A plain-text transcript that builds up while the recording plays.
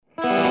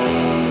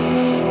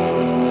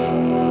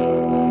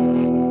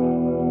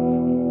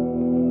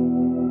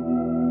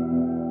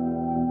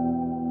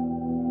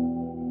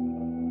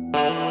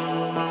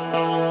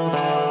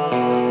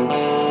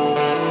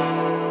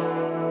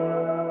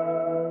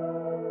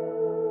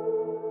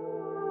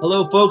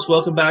Hello, folks.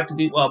 Welcome back to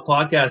the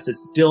podcast.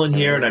 It's Dylan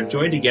here, and I'm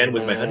joined again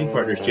with my hunting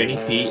partners, Jenny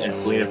P. and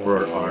Selena,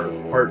 for our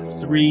part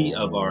 3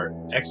 of our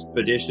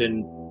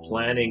expedition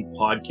planning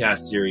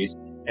podcast series.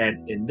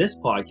 And in this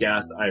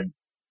podcast, I'm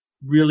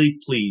really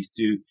pleased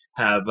to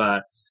have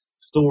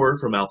Thor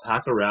from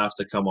Alpaca Rafts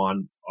to come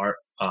on our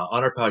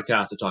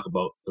podcast to talk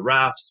about the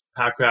rafts,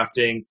 pack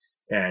rafting,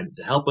 and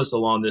to help us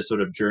along this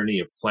sort of journey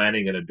of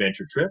planning an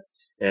adventure trip.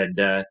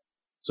 And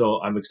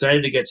so I'm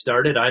excited to get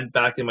started. I'm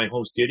back in my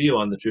home studio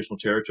on the traditional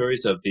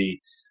territories of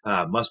the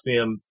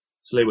Musqueam,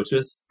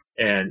 Tsleil-Waututh,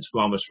 and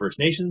Squamish First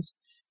Nations.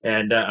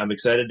 And I'm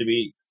excited to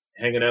be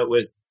hanging out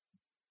with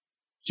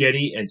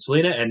Jenny and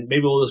Selena. And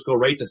maybe we'll just go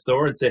right to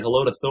Thor and say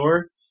hello to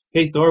Thor.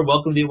 Hey, Thor,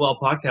 welcome to the Well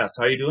Podcast.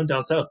 How are you doing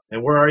down south?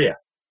 And where are you?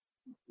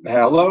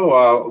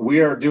 Hello.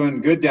 We are doing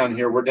good down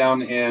here. We're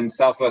down in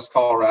southwest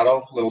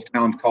Colorado, a little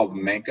town called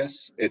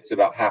Mancos. It's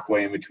about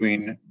halfway in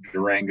between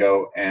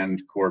Durango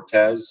and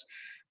Cortez.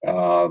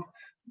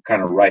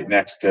 Kind of right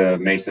next to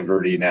Mesa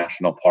Verde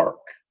National Park.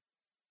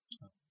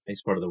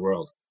 Nice part of the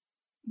world.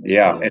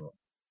 Yeah.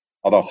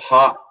 Although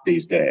hot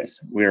these days,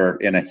 we're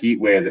in a heat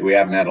wave that we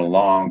haven't had in a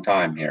long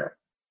time here.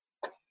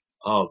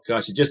 Oh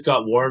gosh, it just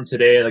got warm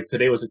today. Like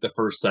today was like the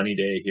first sunny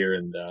day here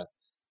in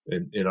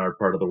our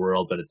part of the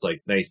world, but it's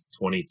like nice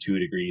 22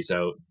 degrees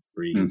out,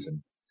 breeze,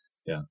 and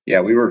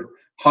yeah, we were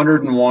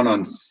 101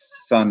 on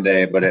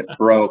Sunday, but it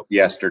broke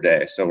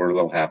yesterday, so we're a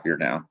little happier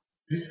now.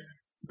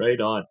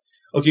 Right on.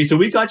 Okay, so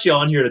we got you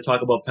on here to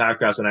talk about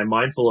pack rafts, and I'm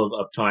mindful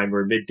of time.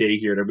 We're midday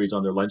here, and everybody's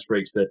on their lunch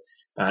breaks.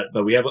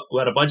 But we had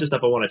a bunch of stuff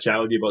I want to chat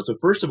with you about. So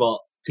first of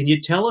all, can you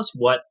tell us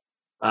what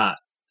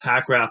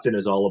pack rafting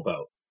is all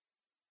about?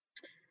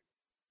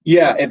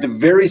 Yeah, at the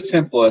very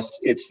simplest,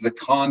 it's the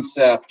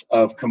concept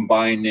of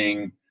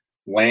combining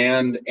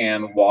land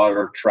and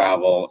water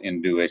travel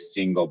into a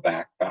single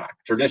backpack.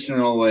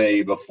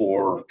 Traditionally,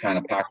 before kind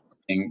of pack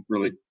rafting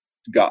really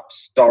got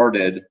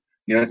started,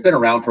 it's been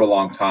around for a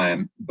long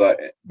time, but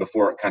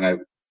before it kind of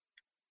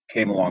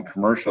came along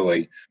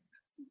commercially,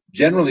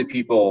 generally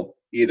people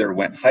either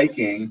went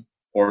hiking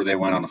or they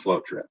went on a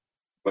float trip,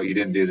 but you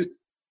didn't do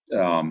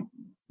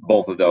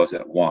both of those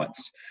at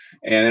once.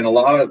 And in a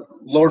lot of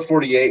lower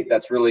 48,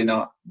 that's really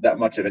not that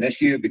much of an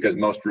issue because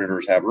most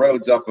rivers have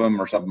roads up them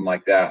or something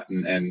like that.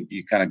 And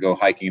you kind of go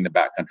hiking in the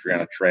backcountry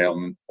on a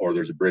trail or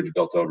there's a bridge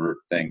built over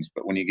things.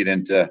 But when you get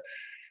into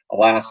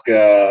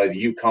Alaska, the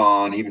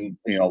Yukon, even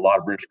a lot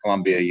of British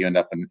Columbia, you end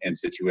up in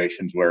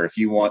situations where if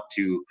you want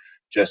to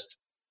just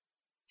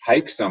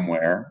hike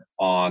somewhere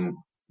on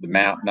the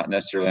map, not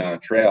necessarily on a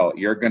trail,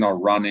 you're going to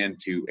run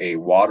into a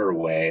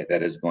waterway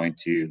that is going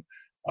to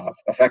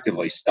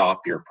effectively stop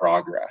your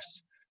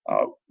progress.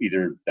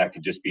 Either that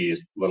could just be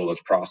as little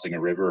as crossing a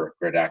river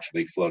or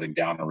actually floating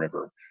down a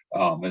river.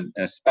 And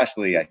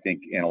especially, I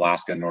think, in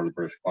Alaska, northern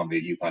British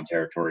Columbia, Yukon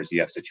territories, you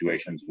have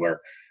situations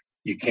where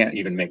you can't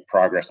even make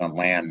progress on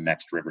land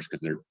next to rivers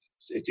because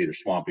it's either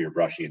swampy or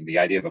brushy. And the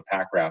idea of a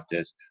pack raft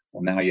is,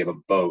 well, now you have a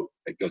boat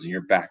that goes in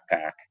your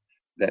backpack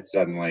that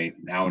suddenly,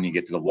 now when you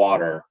get to the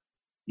water,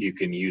 you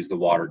can use the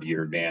water to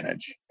your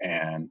advantage.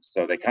 And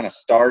so they kind of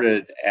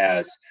started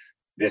as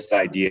this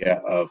idea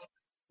of,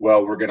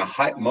 well, we're going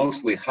to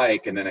mostly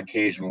hike and then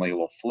occasionally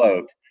we'll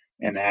float.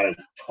 And that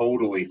is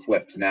totally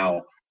flipped.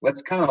 Now,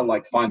 let's kind of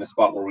like find the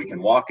spot where we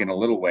can walk in a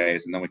little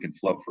ways and then we can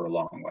float for a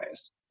long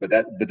ways. But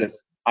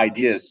this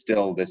idea is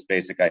still this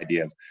basic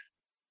idea of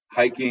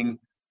hiking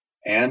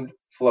and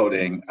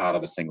floating out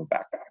of a single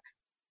backpack.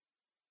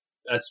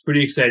 That's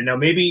pretty exciting. Now,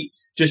 maybe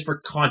just for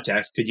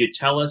context, could you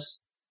tell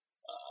us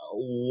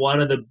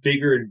one of the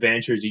bigger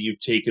adventures that you've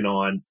taken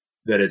on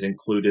that has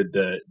included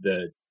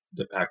the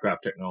pack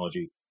raft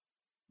technology?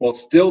 Well,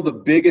 still the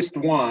biggest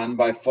one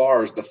by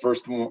far is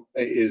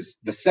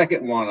the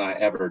second one I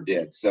ever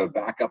did. So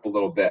back up a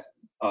little bit.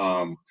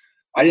 I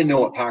didn't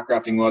know what pack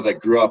rafting was. I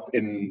grew up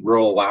in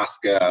rural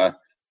Alaska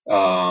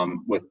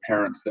with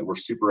parents that were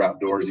super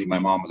outdoorsy. My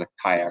mom was a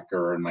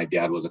kayaker and my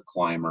dad was a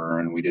climber,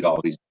 and we did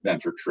all these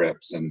adventure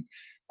trips. And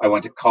I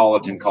went to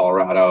college in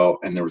Colorado,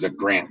 and there was a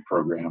grant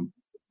program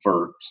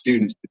for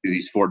students to do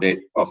these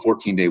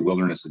 14-day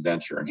wilderness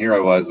adventure. And here I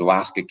was,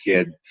 Alaska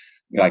kid.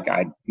 Like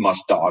I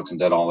mushed dogs and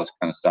did all this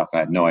kind of stuff. And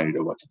I had no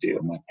idea what to do.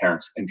 My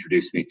parents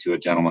introduced me to a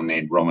gentleman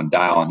named Roman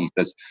Dial, and he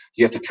says,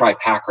 you have to try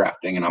pack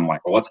rafting. And I'm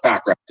like, well, what's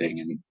pack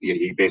rafting? And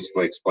he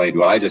basically explained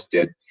what I just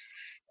did.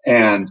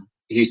 And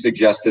he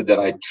suggested that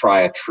I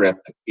try a trip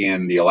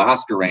in the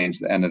Alaska range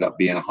that ended up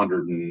being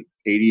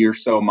 180 or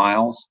so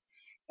miles.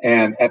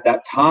 And at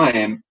that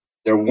time,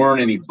 there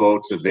weren't any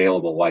boats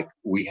available. Like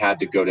we had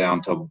to go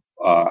down to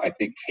I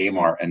think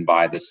Kmart and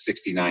buy the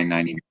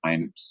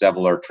 $69.99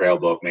 Seveler trail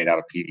boat made out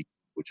of PVC,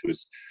 which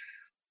was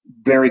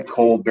very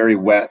cold, very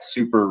wet,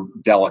 super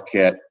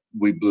delicate.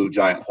 We blew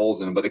giant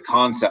holes in them, but the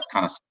concept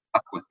kind of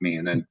stuck with me.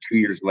 And then 2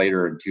 years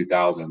later, in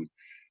 2000,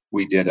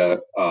 we did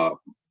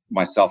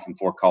myself and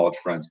 4 college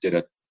friends did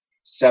a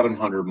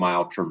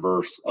 700-mile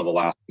traverse of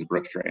Alaska's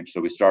Brooks Range.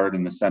 So we started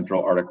in the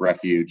Central Arctic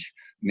Refuge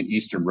in the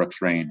Eastern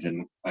Brooks Range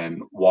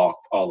and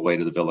walked all the way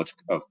to the village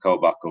of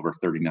Kobuk over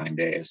 39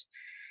 days.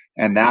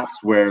 And that's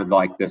where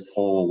like this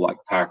whole like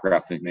pack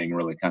rafting thing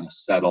really kind of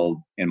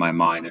settled in my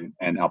mind.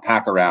 And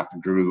Alpaca Raft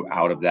grew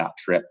out of that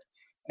trip.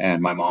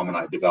 And my mom and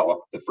I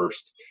developed the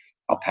first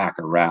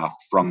Alpaca Raft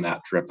from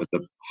that trip with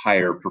the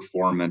higher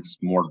performance,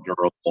 more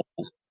durable,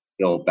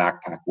 still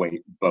backpack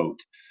weight boat.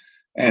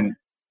 And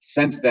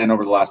since then,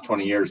 over the last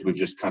 20 years, we've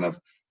just kind of,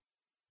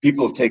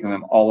 people have taken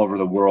them all over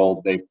the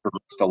world. They've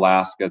traversed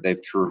Alaska.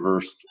 They've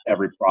traversed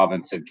every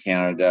province in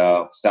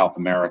Canada, South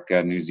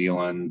America, New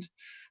Zealand,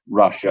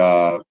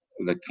 Russia,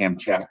 the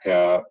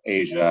Kamchatka,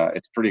 Asia.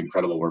 It's pretty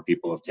incredible where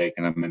people have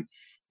taken them. And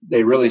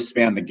they really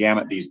span the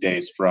gamut these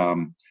days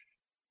from,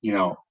 you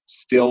know,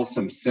 still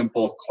some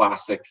simple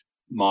classic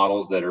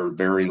models that are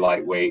very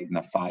lightweight in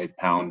the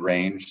 5-pound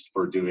range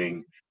for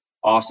doing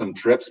awesome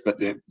trips, but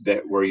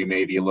that where you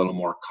may be a little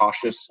more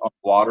cautious on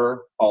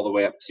water, all the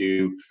way up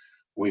to,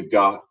 we've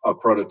got a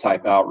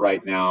prototype out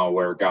right now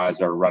where guys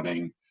are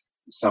running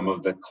some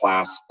of the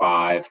Class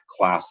 5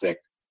 classic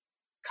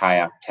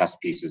kayak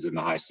test pieces in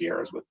the high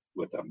Sierras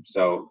with them.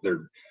 So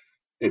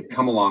they've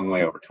come a long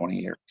way over 20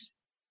 years.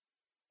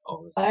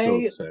 Oh, that's so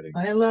exciting.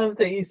 I love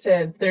that you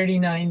said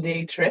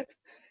 39-day trip,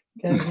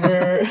 because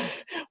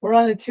we're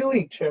on a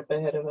 2-week trip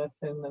ahead of us,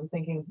 and I'm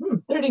thinking,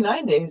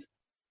 39 days.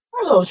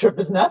 Our little trip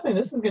is nothing.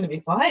 This is going to be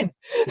fine.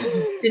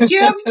 Did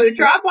you have a food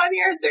drop on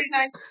your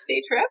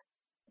 39-day trip?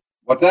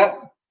 What's that?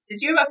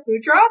 Did you have a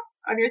food drop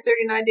on your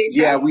 39-day trip?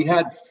 Yeah,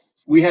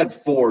 we had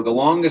 4. The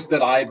longest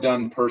that I've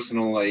done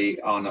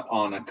personally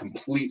on a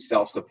complete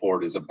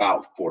self-support is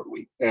about 4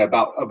 weeks,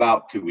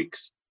 about 2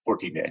 weeks,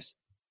 14 days.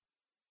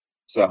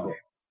 So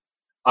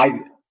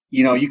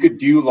you could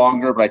do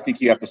longer, but I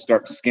think you have to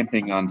start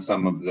skimping on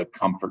some of the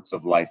comforts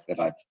of life that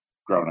I've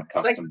grown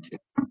accustomed to.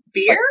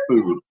 Beer?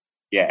 Like food.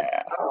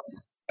 Yeah. Oh.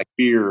 Like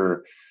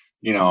beer,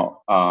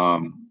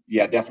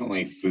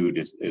 definitely food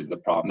is the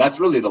problem.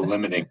 That's really the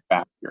limiting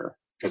factor,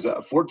 because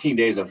 14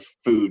 days of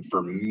food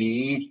for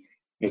me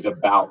is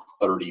about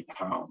 30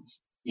 pounds,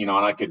 and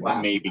I could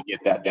maybe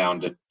get that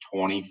down to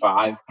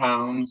 25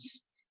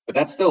 pounds, but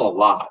that's still a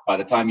lot. By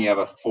the time you have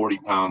a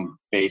 40-pound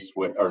base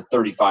weight or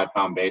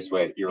 35-pound base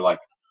weight, you're like,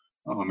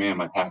 oh man,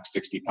 my pack's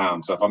 60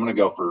 pounds. So if I'm going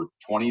to go for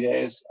 20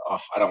 days,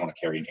 I don't want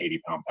to carry an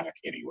 80-pound pack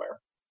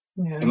anywhere.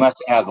 Yeah. Unless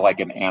it has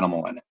like an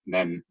animal in it,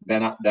 and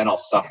then I'll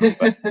suffer.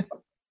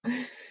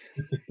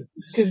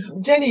 Because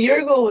Jenny,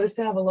 your goal was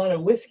to have a lot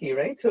of whiskey,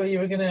 right? So you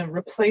were going to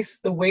replace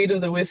the weight of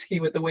the whiskey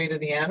with the weight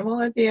of the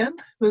animal at the end.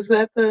 Was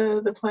that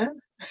the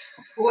plan?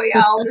 Well,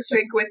 yeah, I'll just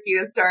drink whiskey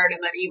to start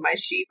and then eat my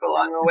sheep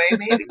along the way,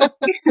 maybe.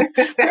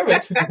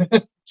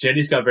 Perfect.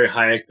 Jenny's got very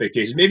high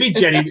expectations. Maybe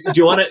Jenny, do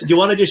you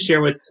want to just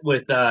share with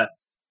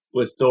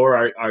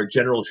Thor our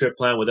general trip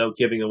plan without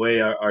giving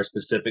away our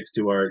specifics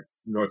to our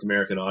North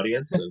American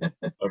audience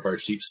of our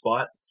sheep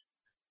spot?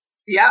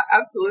 Yeah,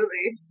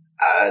 absolutely.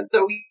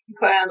 So we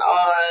plan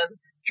on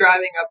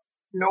driving up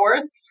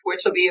north,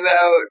 which will be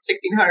about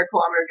 1,600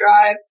 kilometer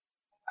drive,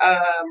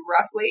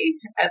 roughly,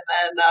 and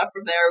then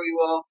from there we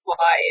will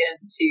fly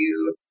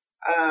into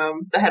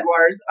the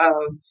headwaters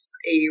of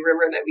a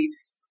river that we've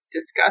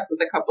discussed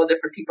with a couple of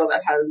different people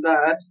that has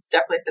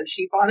definitely some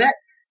sheep on it.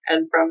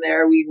 And from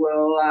there, we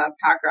will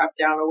pack raft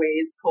down a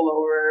ways, pull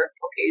over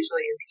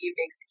occasionally in the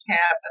evenings to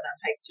camp, and then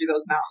hike through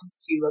those mountains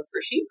to look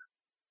for sheep.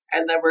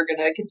 And then we're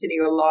going to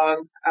continue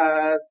along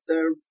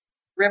the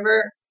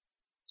river.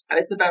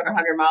 It's about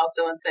 100 miles,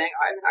 Dylan's saying.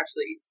 I haven't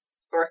actually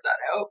sourced that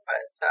out,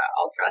 but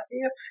I'll trust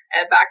you.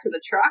 And back to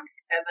the truck.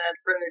 And then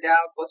further down,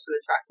 closer to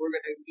the truck, we're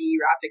going to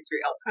be rafting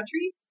through elk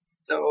country.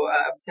 So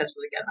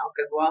potentially get an elk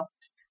as well.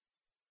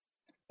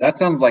 That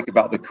sounds like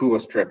about the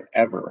coolest trip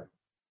ever.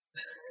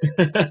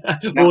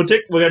 We're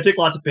gonna take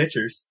lots of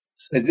pictures.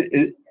 Is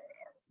it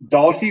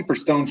doll sheep or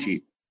stone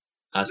sheep?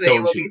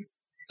 Stone sheep.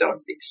 Stone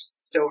sheep.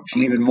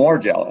 I'm even more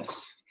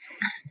jealous.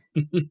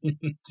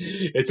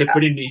 It's a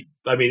pretty neat.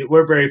 I mean,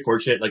 we're very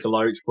fortunate. Like a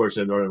large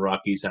portion of Northern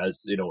Rockies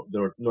has,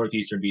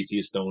 northeastern BC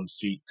is stone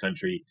sheep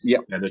country. Yeah,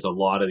 and there's a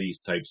lot of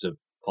these types of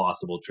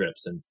possible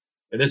trips, and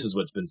this is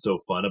what's been so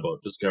fun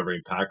about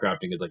discovering pack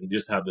rafting, is like you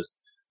just have this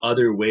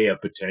other way of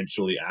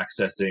potentially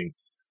accessing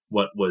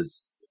what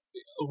was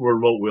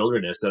remote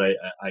wilderness that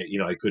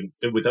I couldn't,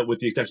 with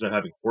the exception of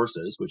having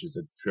horses, which is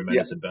a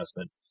tremendous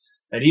investment.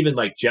 And even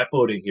like jet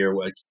boating here,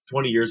 like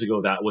 20 years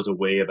ago, that was a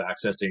way of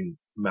accessing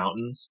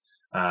mountains.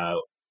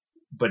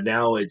 But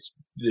now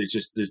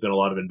there's been a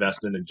lot of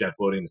investment in jet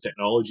boating. The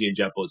technology in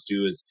jet boats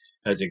too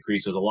has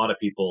increased. There's a lot of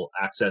people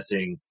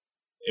accessing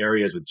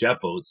areas with jet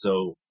boats.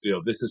 So,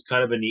 this is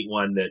kind of a neat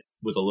one that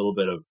with a little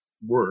bit of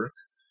work,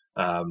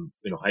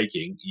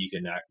 hiking, you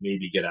can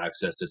maybe get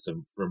access to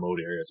some remote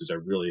areas, which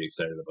I'm really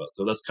excited about.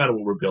 So that's kind of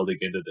what we're building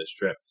into this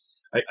trip.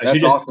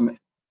 That's awesome.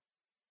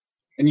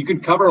 And you can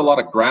cover a lot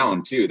of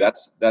ground too.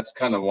 That's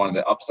kind of one of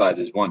the upsides,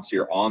 is once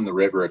you're on the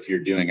river, if you're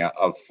doing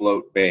a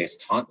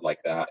float-based hunt like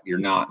that, you're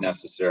not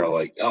necessarily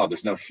like, oh,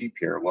 there's no sheep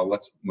here. Well,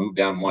 let's move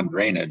down one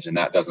drainage, and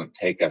that doesn't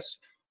take us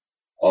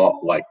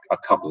like a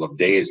couple of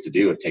days to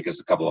do. It takes us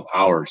a couple of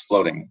hours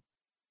floating.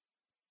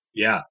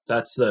 Yeah,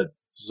 that's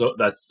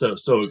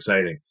so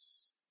exciting.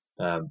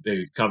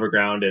 Cover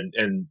ground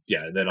and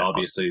then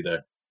obviously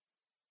the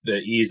the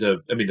ease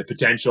of, I mean, the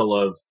potential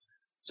of,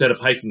 instead of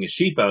hiking a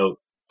sheep out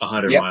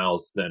 100 Yep.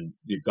 miles, then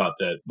you've got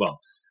well,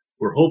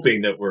 we're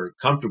hoping that we're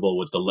comfortable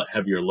with the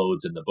heavier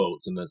loads in the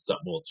boats, and that's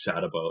something we'll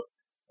chat about.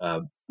 I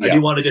Yeah.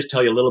 do want to just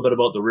tell you a little bit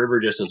about the river,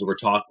 just as we're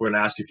talking. We're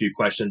going to ask a few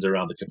questions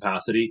around the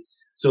capacity.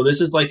 So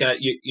this is like a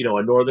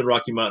Northern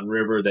Rocky Mountain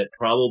river that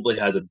probably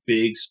has a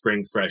big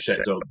spring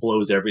freshet, so it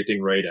blows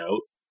everything right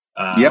out.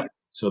 Yep.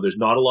 So there's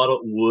not a lot of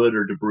wood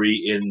or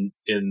debris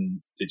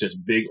in it's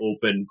just big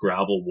open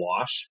gravel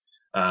wash.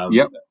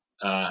 Yep.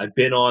 I've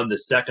been on the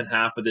second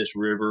half of this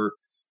river.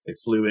 I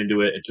flew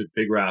into it and took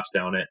big rafts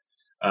down it.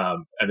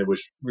 And there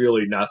was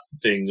really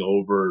nothing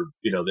over,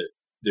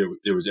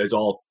 it's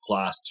all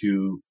class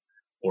 2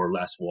 or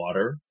less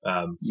water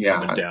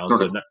coming down. Sort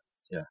So of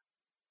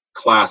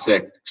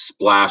classic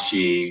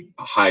splashy,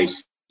 high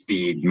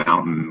speed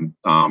mountain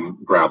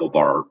gravel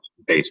bar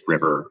based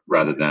river,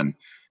 rather than,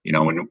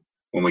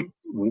 when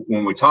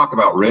we talk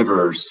about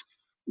rivers,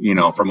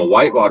 from a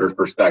whitewater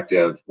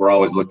perspective, we're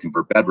always looking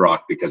for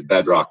bedrock, because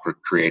bedrock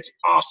creates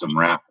awesome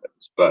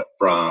rapids. But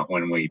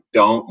when we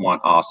don't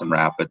want awesome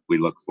rapids, we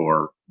look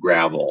for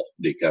gravel,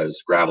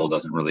 because gravel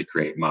doesn't really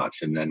create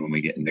much. And then when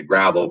we get into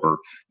gravel, we're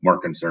more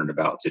concerned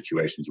about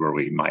situations where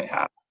we might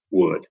have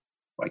wood,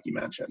 like you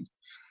mentioned.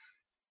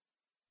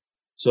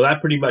 So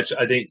that pretty much,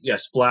 I think,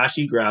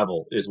 splashy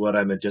gravel is what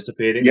I'm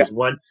anticipating. Yep.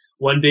 There's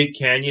one big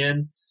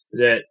canyon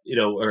that,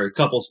 or a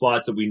couple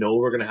spots that we know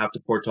we're going to have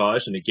to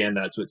portage. And again,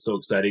 that's what's so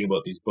exciting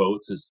about these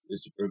boats is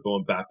we're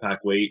going backpack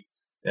weight,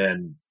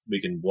 and we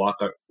can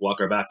walk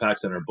our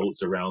backpacks and our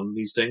boats around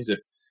these things.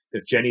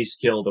 If Jenny's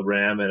killed a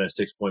ram and a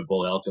 6-point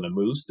bull elk and a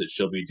moose, that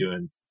she'll be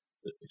doing,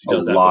 if she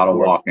does a lot of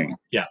walking.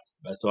 Yeah.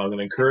 So I'm going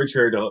to encourage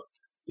her to,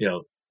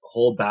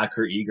 hold back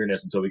her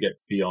eagerness until we get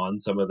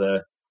beyond some of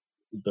the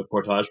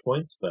portage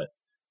points. But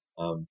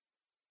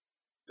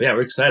yeah,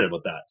 we're excited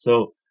about that.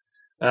 So,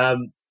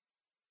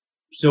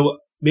 so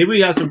maybe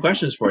we have some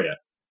questions for you.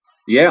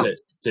 Yeah.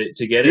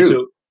 To get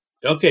into.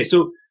 Okay.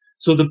 So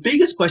the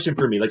biggest question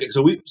for me,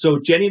 so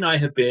Jenny and I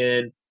have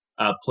been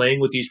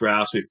playing with these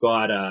rafts. We've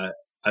got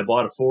I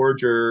bought a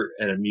forager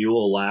and a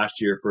mule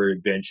last year for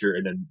adventure,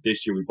 and then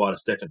this year we bought a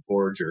second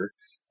forager.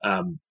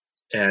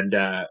 And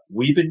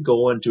we've been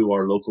going to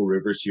our local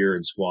rivers here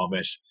in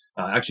Squamish.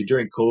 Actually,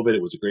 during COVID,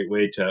 it was a great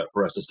way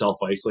for us to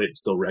self-isolate and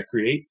still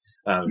recreate.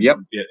 Yep.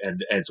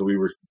 And so we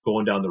were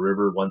going down the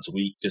river once a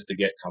week just to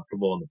get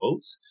comfortable in the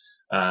boats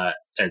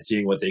and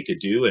seeing what they could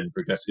do, and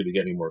progressively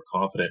getting more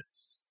confident.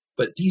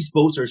 But these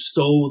boats are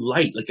so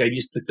light. Like, I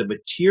just think the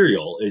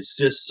material is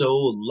just so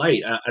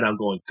light. And I'm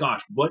going,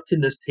 gosh, what can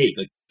this take?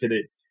 Like,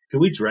 can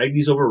we drag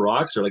these over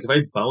rocks? Or like, if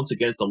I bounce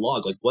against a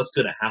log, like, what's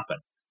going to happen?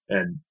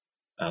 And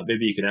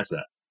maybe you can answer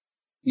that.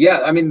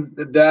 Yeah, I mean,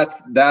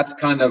 that's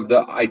kind of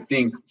I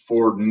think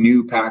for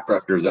new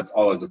packrafters, that's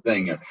always the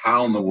thing of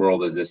how in the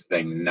world is this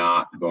thing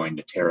not going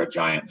to tear a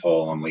giant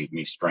hole and leave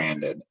me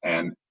stranded?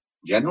 And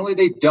generally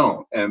they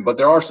don't. But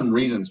there are some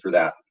reasons for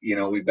that.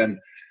 We've been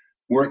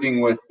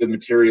working with the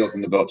materials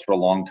in the boats for a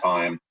long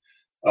time.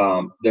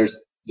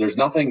 There's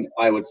nothing,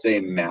 I would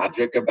say,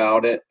 magic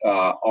about it.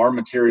 Our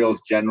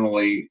materials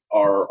generally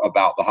are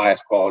about the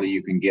highest quality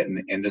you can get in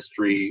the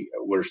industry.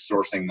 We're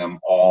sourcing them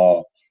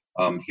all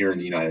here in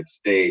the United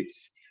States,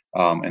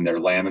 and they're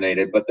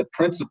laminated. But the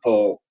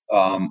principle,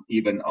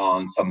 even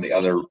on some of the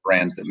other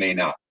brands that may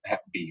not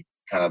be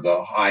kind of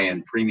the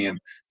high-end premium,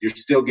 you're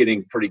still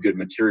getting pretty good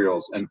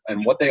materials.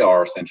 And what they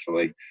are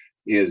essentially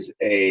is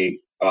a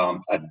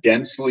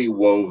densely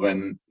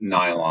woven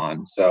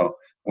nylon. So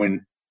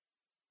when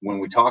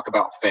we talk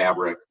about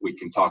fabric, we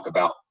can talk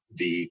about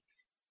the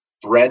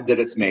thread that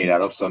it's made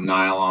out of, so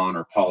nylon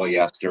or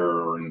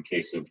polyester, or in the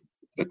case of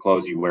the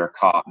clothes you wear,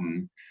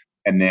 cotton.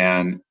 And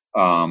then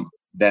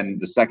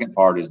the second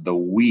part is the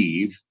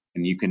weave,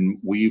 and you can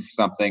weave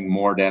something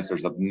more dense.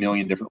 There's a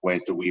million different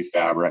ways to weave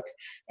fabric.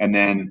 And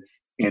then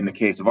in the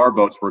case of our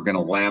boats, we're going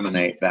to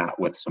laminate that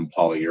with some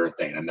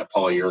polyurethane, and the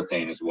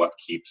polyurethane is what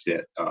keeps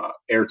it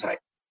airtight.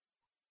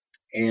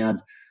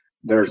 And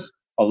there's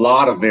a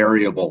lot of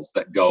variables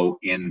that go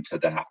into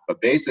that.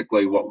 But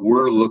basically what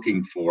we're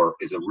looking for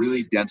is a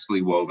really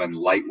densely woven,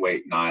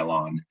 lightweight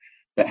nylon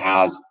that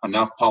has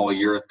enough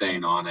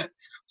polyurethane on it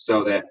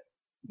so that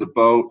the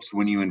boats,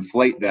 when you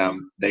inflate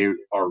them, they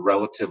are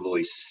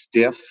relatively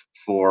stiff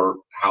for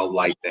how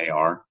light they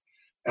are.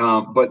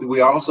 But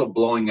we are also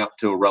blowing up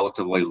to a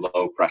relatively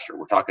low pressure.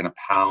 We're talking 1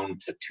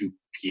 pound to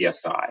 2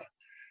 PSI.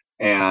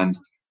 And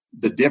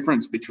the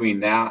difference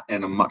between that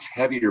and a much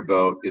heavier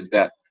boat is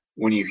that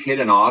when you hit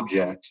an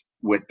object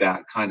with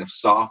that kind of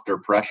softer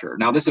pressure,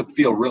 now this would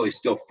feel really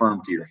still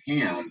firm to your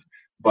hand,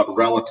 but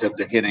relative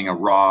to hitting a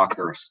rock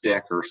or a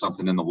stick or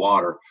something in the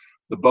water,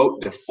 the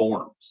boat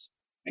deforms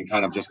and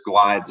kind of just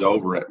glides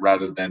over it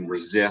rather than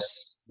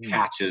resists,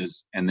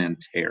 catches, and then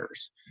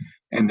tears.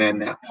 And then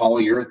that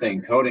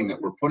polyurethane coating that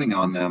we're putting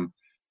on them,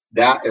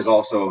 that is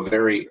also a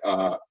very,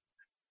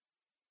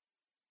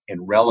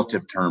 in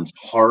relative terms,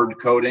 hard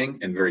coating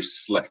and very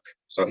slick.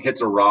 So it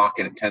hits a rock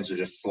and it tends to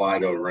just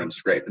slide over and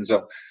scrape. And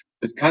so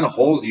the kind of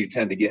holes you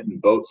tend to get in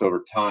boats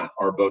over time,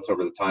 or boats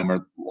over the time,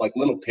 are like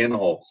little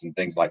pinholes and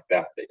things like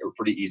that. They are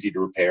pretty easy to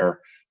repair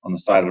on the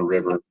side of the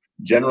river.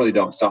 Generally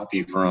don't stop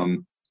you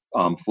from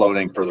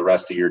floating for the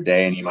rest of your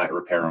day, and you might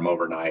repair them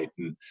overnight.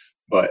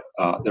 But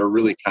they're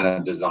really kind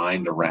of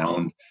designed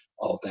around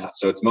all of that.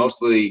 So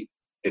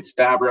it's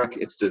fabric,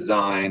 it's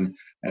design,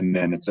 and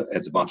then it's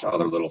a bunch of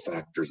other little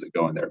factors that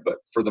go in there. But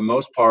for the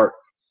most part,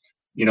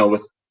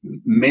 with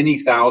many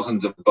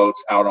thousands of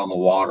boats out on the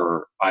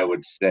water, I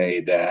would say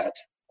that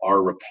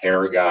our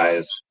repair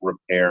guys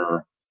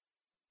repair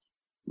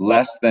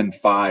less than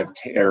 5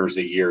 tears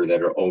a year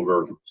that are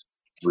over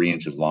 3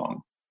 inches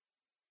long.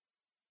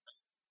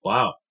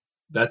 Wow,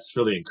 that's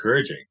really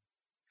encouraging.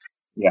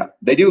 Yeah,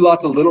 they do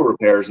lots of little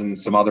repairs and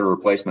some other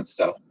replacement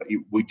stuff, but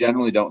we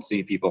generally don't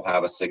see people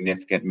have a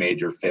significant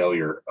major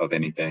failure of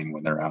anything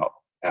when they're out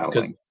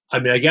paddling. I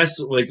mean, I guess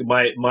like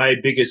my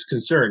biggest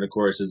concern, of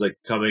course, is like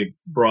coming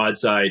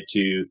broadside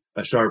to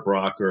a sharp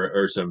rock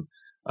or some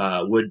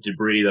wood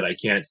debris that I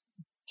can't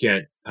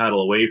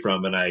paddle away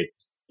from, and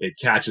it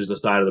catches the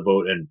side of the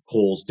boat and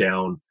pulls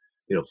down,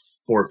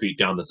 4 feet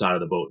down the side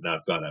of the boat, and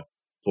I've got a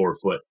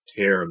 4-foot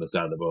tear on the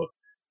side of the boat.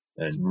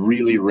 It's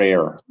really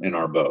rare in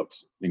our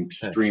boats,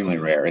 extremely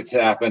rare. It's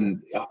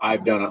happened.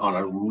 I've done it on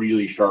a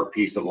really sharp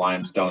piece of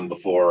limestone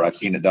before. I've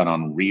seen it done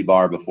on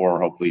rebar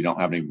before. Hopefully you don't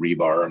have any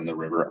rebar in the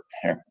river up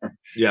there.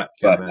 Yeah.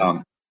 But,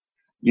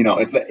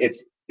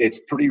 it's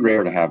pretty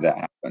rare to have that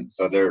happen.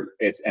 So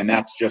and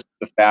that's just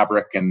the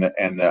fabric and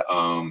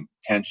the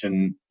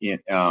tension in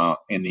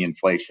the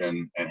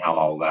inflation and how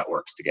all of that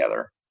works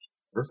together.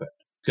 Perfect.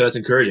 That's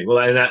encouraging. Well,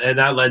 and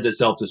that lends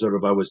itself to sort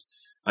of, I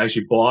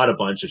actually bought a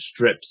bunch of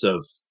strips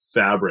of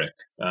fabric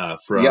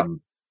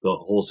from the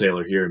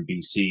wholesaler here in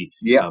BC,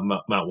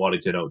 Mount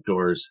Waddington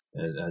Outdoors,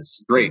 and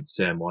that's great.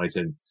 Sam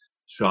Waddington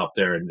shop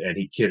there, and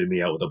he kitted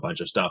me out with a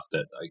bunch of stuff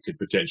that I could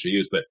potentially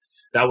use. But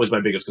that was my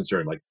biggest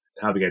concern, like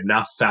having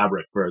enough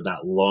fabric for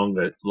that long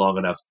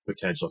enough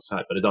potential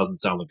cut. But it doesn't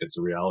sound like it's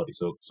a reality,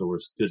 so we're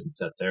good and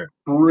set there.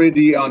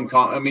 Pretty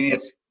uncommon. I mean,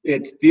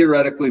 it's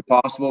theoretically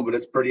possible, but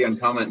it's pretty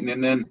uncommon.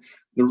 And then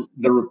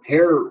the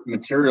repair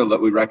material that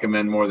we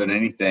recommend more than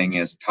anything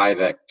is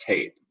Tyvek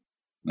tape,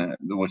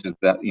 which is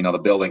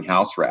the building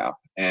house wrap,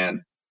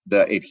 and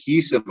the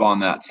adhesive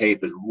on that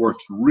tape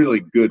works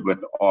really good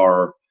with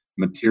our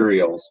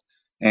materials.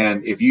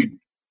 And even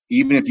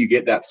if you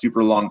get that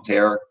super long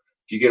tear,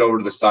 if you get over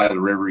to the side of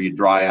the river, you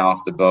dry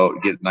off the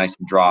boat, get it nice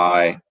and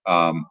dry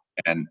and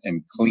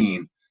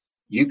clean,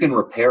 you can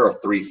repair a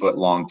 3-foot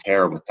long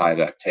tear with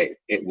Tyvek tape.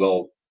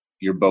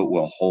 Your boat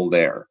will hold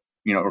air.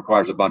 It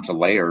requires a bunch of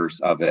layers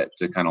of it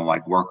to kind of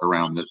like work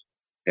around the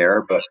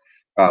tear, but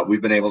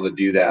we've been able to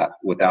do that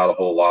without a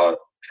whole lot of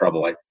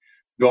trouble.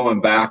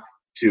 Going back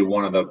to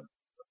one of the,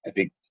 I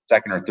think,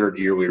 second or third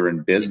year we were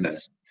in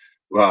business,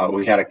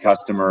 we had a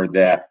customer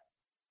that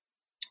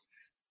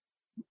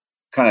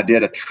kind of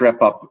did a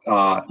trip up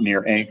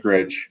near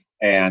Anchorage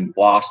and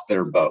lost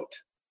their boat,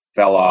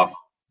 fell off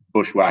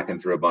bushwhacking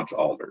through a bunch of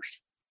alders.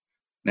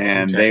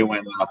 And They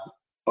went up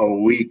a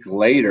week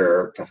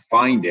later to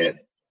find it,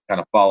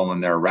 kind of following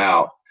their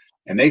route,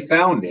 and they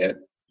found it,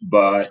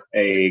 but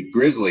a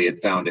grizzly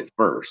had found it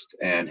first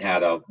and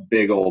had a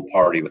big old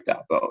party with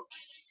that boat.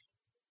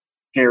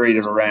 Carried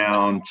it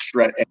around,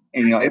 shredded,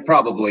 and it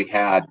probably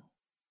had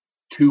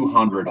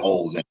 200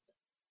 holes in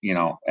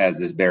it, as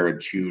this bear had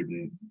chewed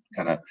and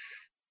kind of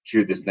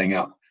chewed this thing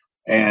up.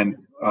 And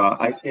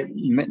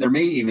there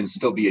may even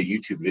still be a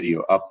YouTube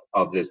video up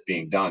of this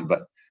being done,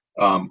 but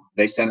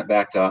they sent it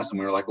back to us, and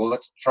we were like, well,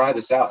 let's try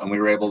this out. And we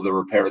were able to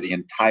repair the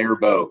entire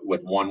boat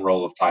with one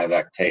roll of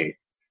Tyvek tape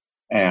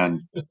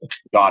and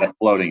got it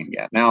floating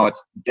again. Now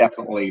it's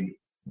definitely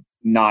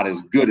not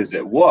as good as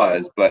it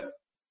was, but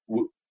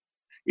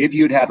if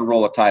you'd had to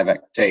roll a Tyvek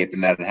tape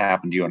and that had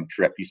happened to you on a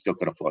trip, you still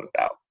could have floated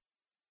out.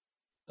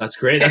 That's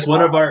great. That's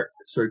one of our.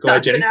 Sorry, go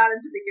ahead, Jenny. Been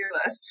added to the gear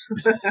list.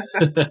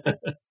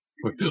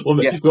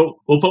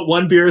 We'll put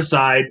one beer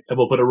aside, and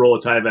we'll put a roll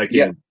of Tyvek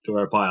into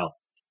our pile.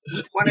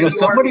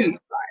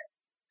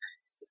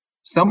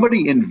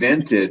 Somebody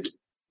invented.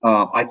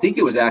 I think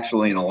it was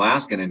actually an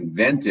Alaskan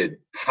invented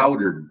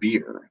powdered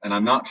beer, and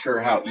I'm not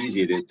sure how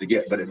easy it is to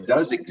get, but it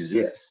does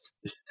exist.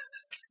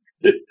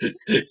 We're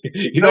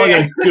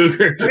going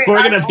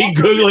to be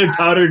Googling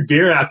powdered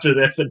beer after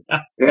this.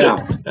 Yeah.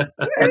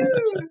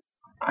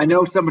 I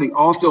know somebody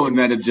also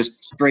invented just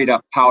straight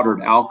up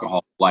powdered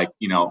alcohol, like,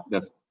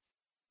 the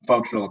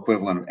functional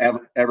equivalent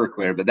of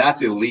Everclear, but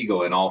that's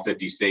illegal in all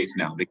 50 states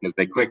now because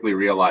they quickly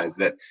realized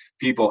that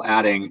people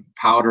adding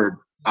powdered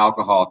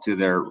alcohol to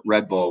their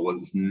Red Bull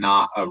was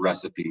not a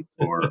recipe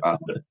for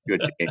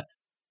good day.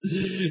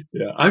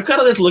 Yeah, I'm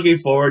kind of just looking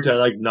forward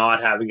to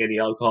not having any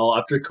alcohol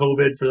after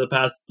COVID for the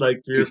past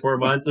 3 or 4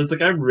 months. It's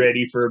like I'm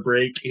ready for a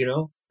break,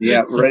 Yeah,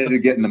 ready to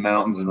get in the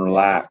mountains and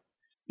relax.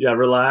 Yeah,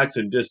 relax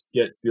and just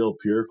feel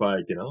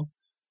purified,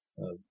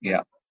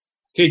 Yeah.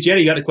 Okay,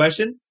 Jenny, you got a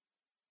question?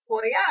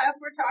 Well, yeah, if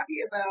we're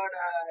talking about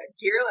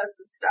gearless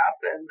and stuff,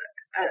 and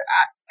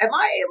am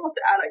I able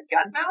to add a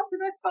gun mount to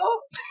this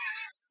boat?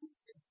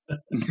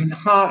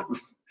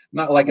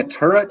 Not like a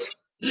turret?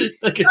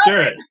 Like a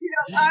turret.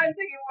 I was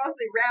thinking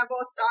mostly Rambo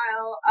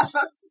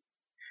style.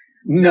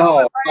 No.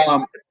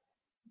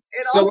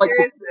 In all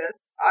seriousness,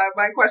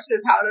 my question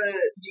is,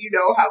 do you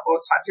know how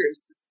most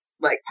hunters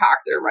like pack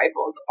their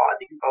rifles on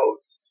these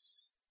boats?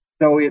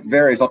 So it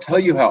varies. I'll tell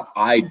you how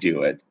I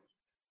do it.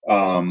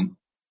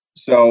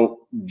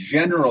 So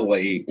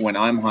generally, when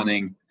I'm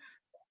hunting,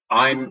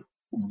 I'm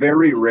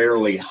very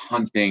rarely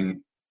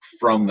hunting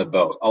from the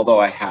boat, although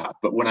I have.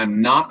 But when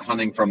I'm not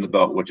hunting from the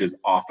boat, which is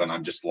often,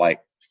 I'm just like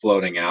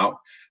floating out,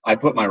 I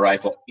put my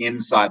rifle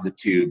inside the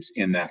tubes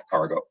in that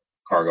cargo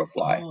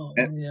fly.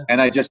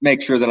 And I just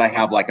make sure that I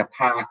have like a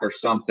pack or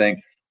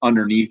something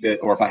underneath it,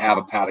 or if I have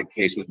a padded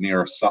case with me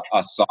or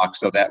a sock,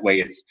 so that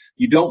way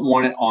you don't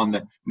want it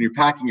when you're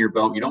packing your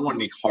boat, you don't want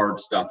any hard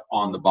stuff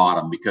on the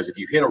bottom, because if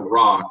you hit a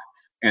rock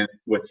and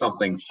with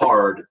something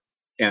hard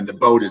and the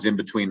boat is in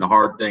between the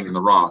hard thing and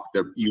the rock,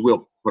 you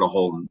will put a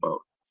hole in the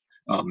boat.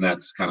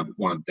 That's kind of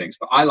one of the things.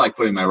 But I like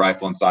putting my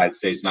rifle inside. It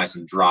stays nice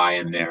and dry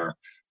in there,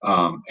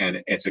 and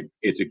it's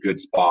a good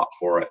spot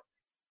for it.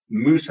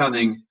 Moose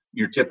hunting,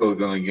 you're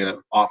typically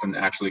often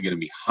going to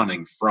be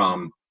hunting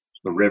from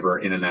the river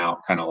in and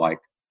out, kind of like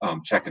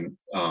checking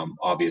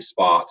obvious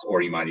spots,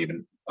 or you might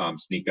even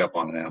sneak up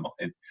on an animal.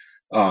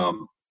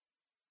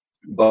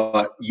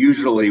 But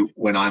usually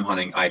when I'm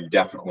hunting, I'm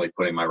definitely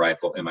putting my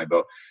rifle in my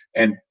boat.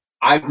 And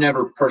I've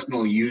never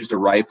personally used a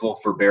rifle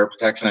for bear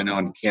protection. I know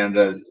in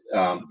Canada,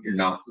 you're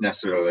not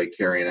necessarily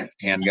carrying a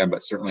handgun,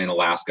 but certainly in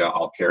Alaska,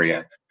 I'll carry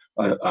a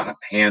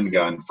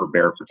handgun for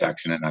bear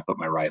protection, and I put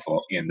my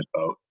rifle in the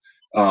boat.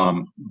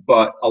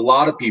 But a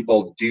lot of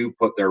people do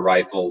put their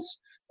rifles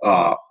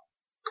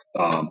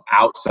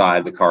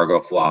outside the cargo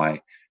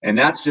fly, and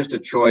that's just a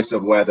choice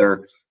of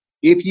whether,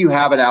 if you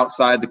have it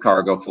outside the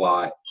cargo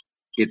fly,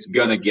 it's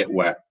gonna get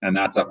wet, and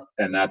that's up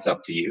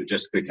to you,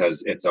 just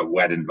because it's a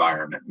wet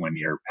environment when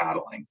you're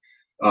paddling.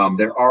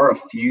 There are a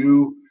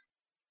few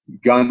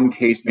gun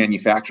case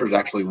manufacturers,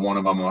 actually one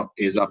of them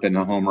is up in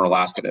Homer,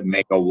 Alaska, that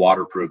make a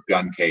waterproof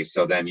gun case,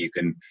 so then you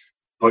can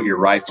put your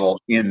rifle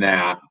in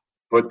that,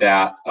 put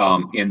that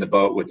in the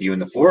boat with you. In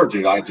the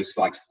foraging, I just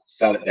like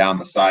set it down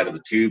the side of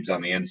the tubes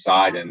on the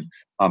inside and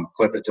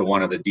clip it to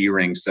one of the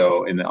D-rings,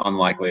 so in the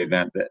unlikely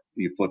event that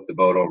you flip the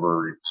boat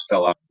over or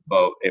fell out of the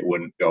boat, it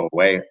wouldn't go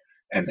away.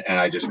 And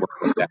I just work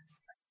with that.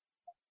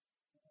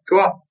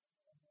 Cool.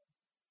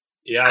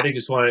 Yeah, I think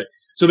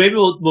so maybe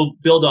we'll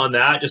build on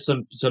that, just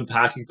some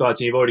packing thoughts.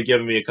 And you've already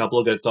given me a couple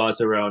of good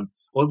thoughts around.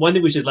 One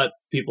thing we should let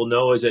people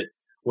know is that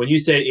when you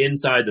say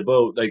inside the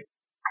boat, like,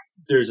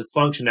 there's a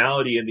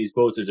functionality in these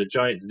boats. There's a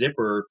giant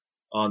zipper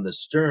on the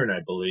stern, I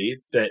believe,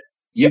 that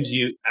gives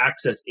you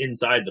access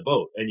inside the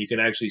boat, and you can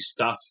actually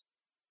stuff,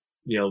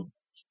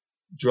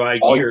 dry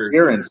all gear.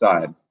 Gear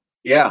inside.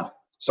 Yeah.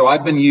 So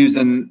we've been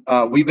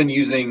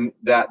using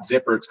that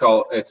zipper.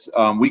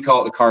 We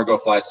call it the cargo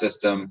fly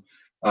system.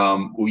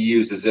 We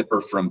use a zipper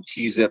from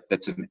T-Zip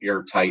that's an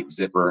airtight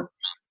zipper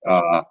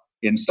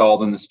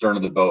installed in the stern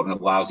of the boat, and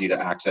it allows you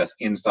to access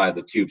inside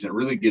the tubes. And it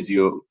really gives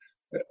you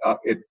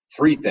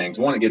three things.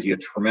 One, it gives you a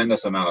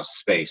tremendous amount of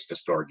space to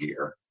store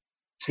gear.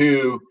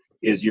 Two,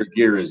 is your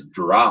gear is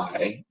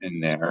dry in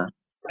there.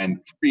 And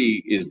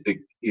three, is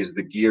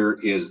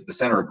the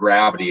center of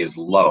gravity is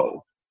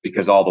low,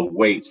 because all the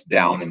weight's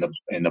down in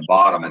the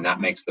bottom, and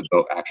that makes the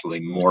boat actually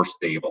more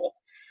stable.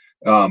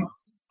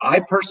 I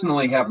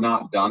personally have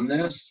not done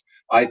this.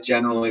 I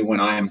generally, when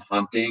I'm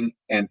hunting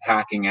and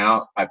packing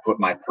out, I put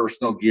my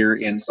personal gear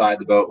inside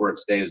the boat where it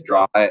stays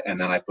dry,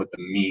 and then I put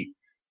the meat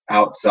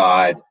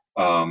outside,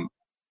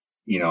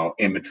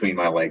 in between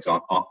my legs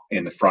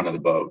in the front of the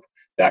boat,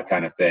 that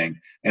kind of thing.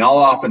 And I'll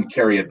often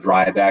carry a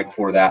dry bag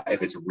for that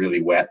if it's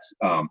really wet,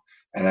 and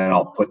then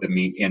I'll put the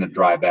meat in a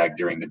dry bag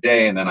during the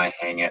day, and then I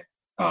hang it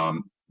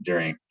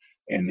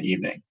in the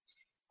evening.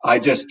 I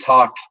just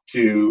talked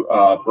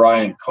to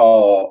Brian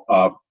Call,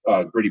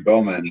 Gritty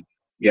Bowman,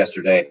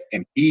 yesterday,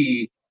 and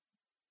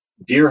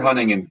deer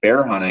hunting and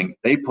bear hunting,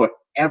 they put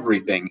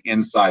everything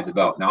inside the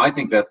boat. Now, I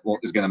think that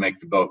is going to make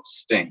the boat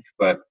stink,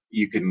 but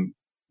you can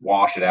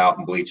wash it out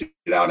and bleach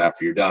it out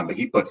after you're done. But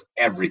he puts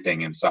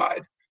everything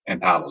inside and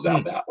paddles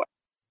out that way.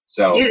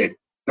 So it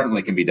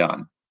certainly can be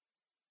done.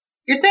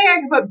 You're saying I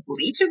can put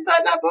bleach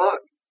inside that boat?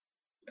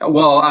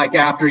 Well, like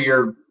after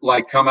you're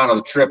come out of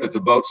the trip, if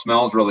the boat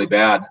smells really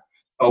bad,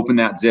 open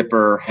that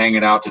zipper, hang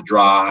it out to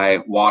dry,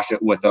 wash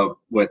it with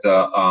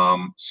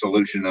a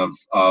solution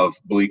of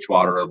bleach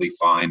water. It'll be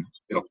fine.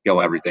 It'll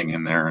kill everything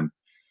in there, and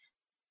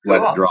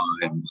let it dry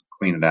and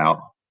clean it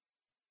out.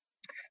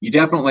 You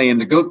definitely, and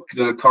to go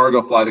to the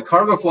cargo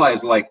fly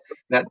is like,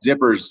 that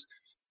zipper's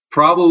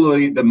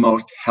probably the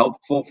most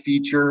helpful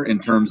feature in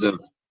terms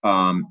of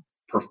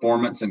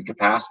performance and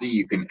capacity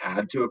you can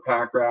add to a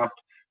pack raft.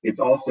 It's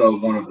also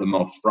one of the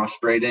most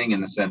frustrating,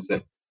 in the sense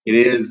that it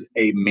is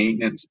a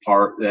maintenance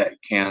part that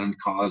can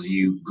cause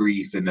you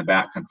grief in the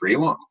backcountry. It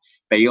won't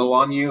fail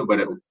on you, but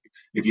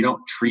if you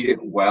don't treat it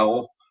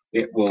well,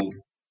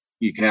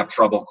 you can have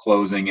trouble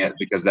closing it,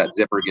 because that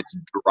zipper gets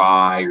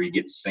dry or you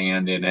get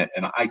sand in it.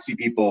 And I see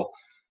people,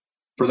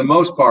 for the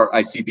most part,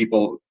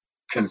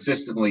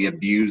 consistently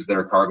abuse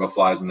their cargo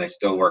flies and they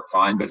still work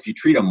fine. But if you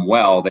treat them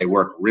well, they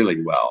work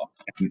really well.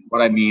 And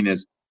what I mean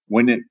is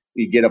when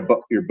you get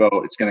your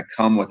boat, it's going to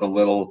come with a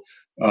little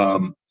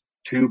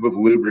tube of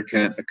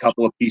lubricant, a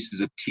couple of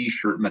pieces of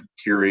t-shirt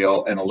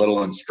material, and a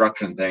little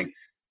instruction thing.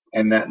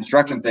 And that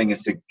instruction thing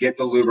is to get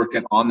the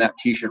lubricant on that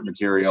t-shirt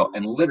material,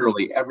 and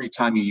literally every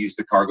time you use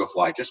the cargo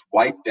fly, just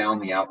wipe down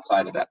the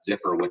outside of that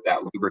zipper with that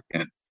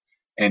lubricant,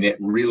 and it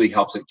really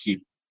helps it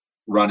keep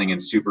running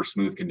in super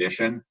smooth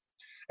condition.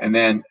 And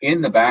then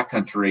in the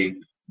backcountry,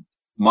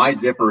 my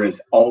zipper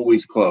is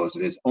always closed.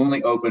 It is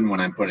only open when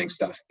I'm putting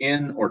stuff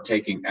in or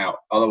taking out.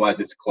 Otherwise,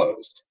 it's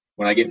closed.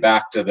 When I get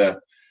back to the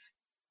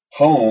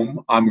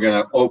home, I'm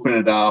going to open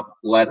it up,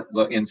 let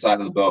the inside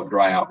of the boat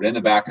dry out. But in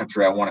the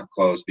backcountry, I want it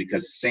closed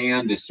because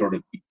sand is sort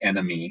of the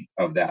enemy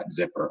of that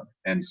zipper.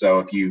 And so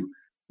if you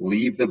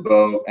leave the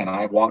boat, and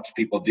I watch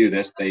people do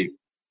this, they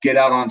get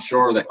out on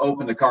shore, they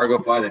open the cargo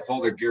fly, they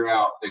pull their gear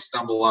out, they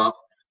stumble up,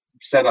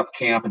 set up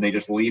camp, and they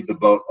just leave the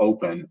boat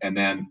open. And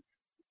then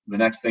the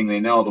next thing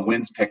they know, the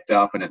wind's picked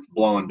up and it's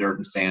blowing dirt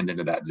and sand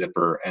into that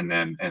zipper. And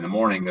then in the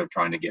morning, they're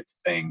trying to get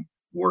the thing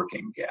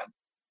working again.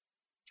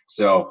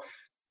 So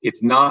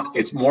it's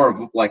more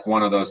of like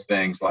one of those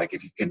things, like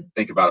if you can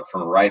think about it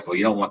from a rifle,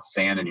 you don't want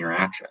sand in your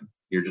action.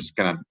 You're just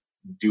going to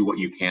do what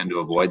you can to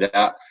avoid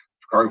that.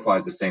 Cargo fly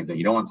is the same thing.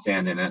 You don't want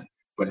sand in it,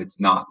 but it's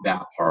not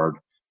that hard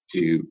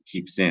to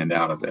keep sand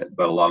out of it.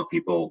 But a lot of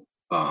people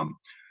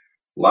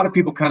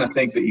kind of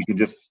think that you can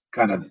just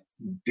kind of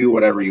do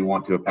whatever you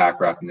want to a pack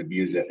raft and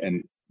abuse it.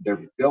 And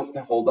they're built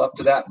to hold up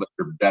to that, but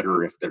they're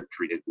better if they're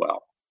treated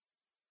well.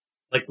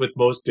 Like with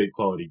most good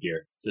quality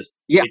gear, just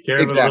take care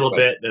of it a little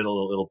bit, and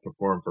it'll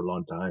perform for a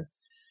long time.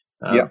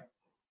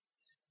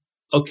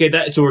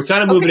 Okay, so we're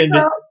kind of moving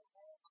into.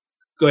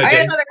 Go ahead. I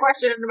had another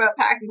question about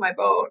packing my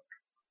boat.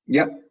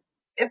 Yep.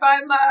 If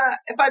I'm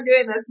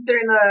doing this,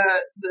 considering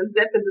the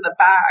zip is in the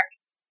back,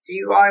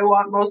 do I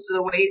want most of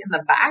the weight in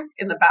the back,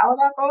 in the bow of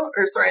that boat,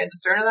 or sorry, in the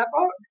stern of that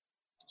boat?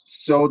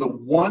 So the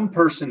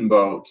one-person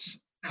boats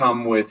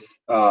come with,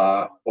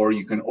 or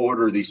you can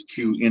order these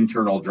 2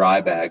 internal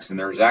dry bags, and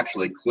there's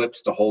actually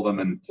clips to hold them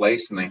in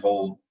place, and they're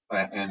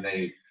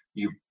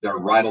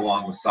right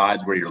along the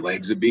sides where your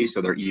legs would be,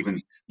 so they're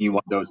even. You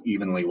want those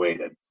evenly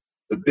weighted.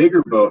 The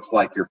bigger boats,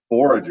 like your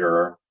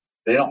Forager,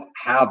 they don't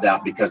have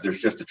that because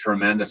there's just a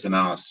tremendous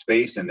amount of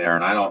space in there,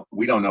 and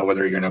we don't know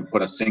whether you're going to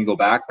put a single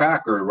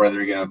backpack or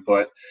whether you're going to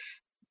put,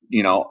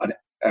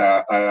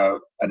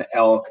 an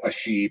elk, a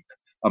sheep,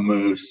 a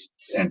moose,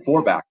 and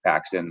 4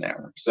 backpacks in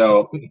there.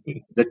 So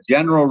the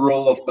general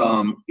rule of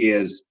thumb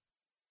is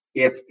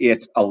if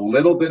it's a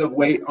little bit of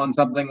weight on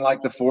something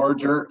like the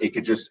Forager, it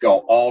could just go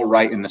all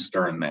right in the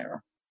stern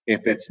there.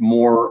 If it's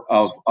more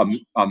of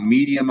a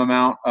medium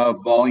amount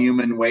of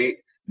volume and weight,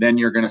 then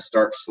you're going to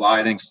start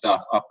sliding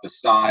stuff up the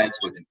sides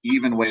with an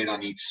even weight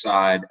on each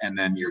side, and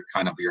then your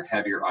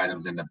heavier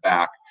items in the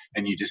back,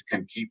 and you just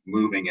can keep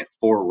moving it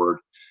forward.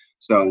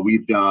 So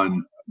we've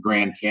done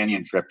Grand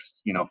Canyon trips,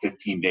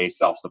 15-day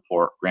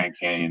self-support Grand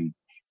Canyon,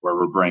 where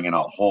we're bringing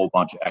a whole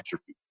bunch of extra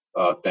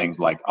things.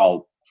 Like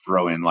I'll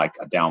throw in like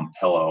a down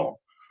pillow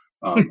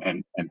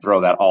and throw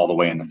that all the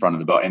way in the front of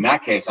the boat. In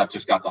that case, I've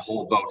just got the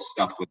whole boat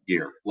stuffed with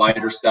gear,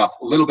 lighter stuff,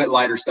 a little bit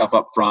lighter stuff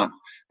up front,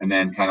 and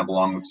then kind of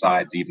along the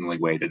sides, evenly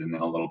weighted, and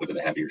then a little bit of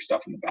the heavier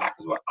stuff in the back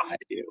is what I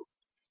do.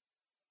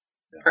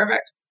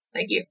 Perfect.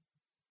 Thank you.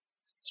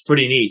 It's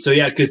pretty neat. So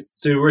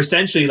so we're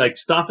essentially like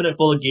stuffing it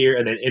full of gear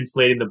and then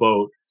inflating the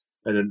boat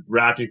and then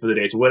rafting for the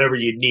day. So whatever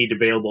you need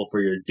available for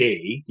your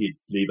day, you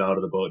leave out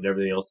of the boat and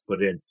everything else to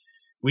put in.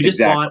 We just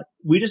bought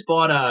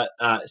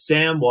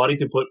Sam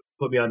Waddington put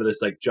me onto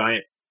this like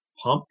giant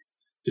pump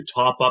to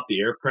top up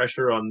the air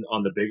pressure on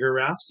the bigger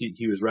rafts.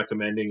 He was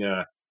recommending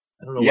I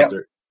don't know what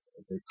they're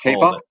called.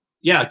 K-pump?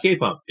 Yeah,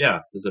 K-pump. Yeah.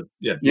 There's a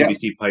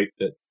PVC pipe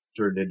that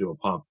turned into a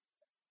pump.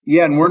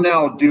 Yeah, and we're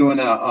now doing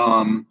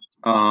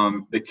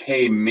the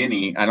K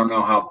Mini. I don't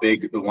know how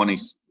big the one he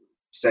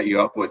set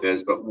you up with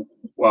is, but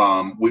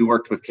we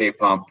worked with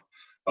K-pump.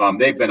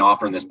 They've been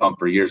offering this pump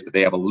for years, but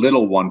they have a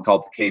little one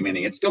called the K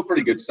Mini. It's still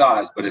pretty good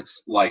size, but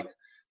it's like,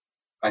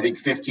 I think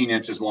 15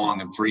 inches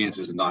long and 3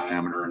 inches in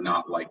diameter, and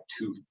not like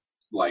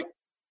 2.5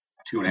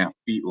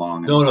 feet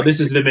long. No, this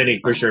is the Mini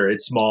for sure.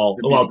 It's small,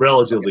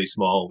 relatively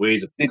small,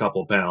 weighs a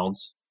couple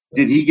pounds.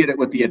 Did he get it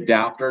with the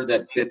adapter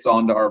that fits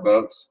onto our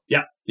boats?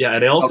 Yeah,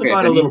 and it also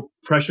got a little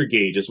pressure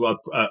gauge as well,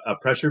 a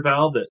pressure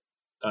valve that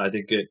I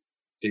think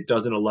it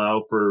doesn't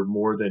allow for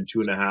more than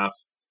 2.5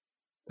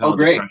 pounds of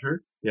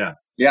pressure.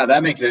 Yeah,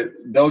 that makes it.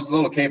 Those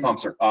little K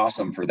pumps are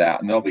awesome for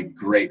that, and they'll be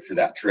great for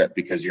that trip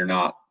because you're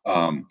not,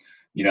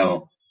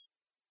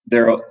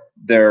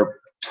 they're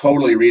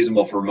totally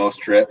reasonable for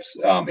most trips.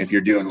 If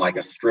you're doing like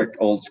a strict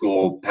old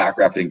school pack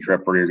rafting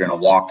trip where you're going to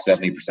walk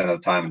 70% of the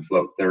time and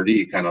float 30,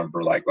 you kind of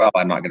are like, well,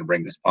 I'm not going to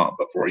bring this pump.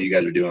 But for what you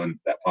guys are doing,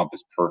 that pump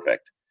is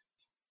perfect.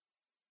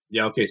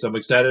 Yeah. Okay. So I'm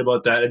excited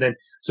about that. And then,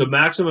 so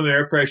maximum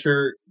air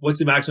pressure. What's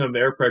the maximum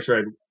air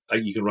pressure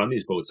you can run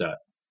these boats at?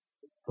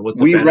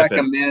 We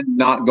recommend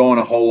not going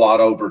a whole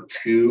lot over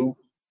 2.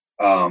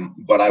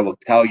 But I will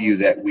tell you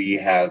that we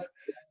have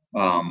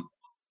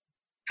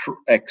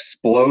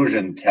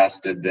explosion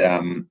tested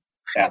them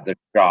at the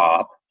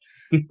shop.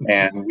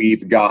 And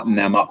we've gotten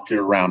them up to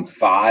around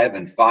 5,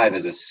 and 5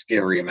 is a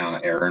scary amount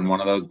of air in one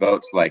of those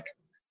boats. Like,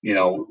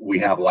 we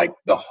have like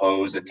the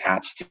hose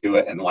attached to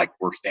it, and like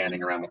we're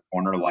standing around the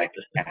corner, like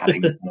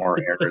adding more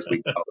air as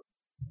we go.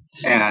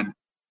 And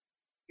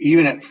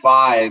even at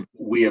 5,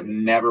 we have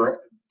never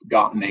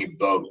gotten a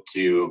boat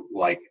to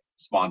like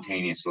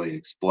spontaneously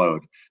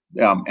explode.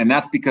 And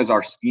that's because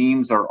our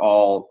seams are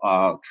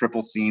all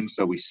triple seams.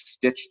 So we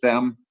stitch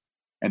them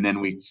and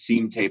then we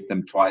seam tape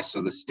them twice.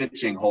 So the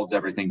stitching holds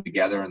everything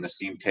together and the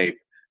seam tape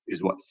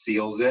is what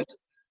seals it.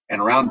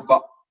 And around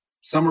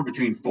somewhere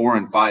between 4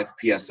 and 5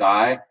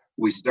 PSI,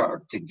 we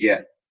start to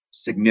get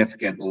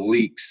significant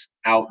leaks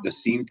out the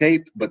seam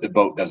tape, but the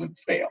boat doesn't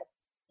fail.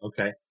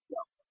 Okay.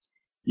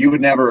 You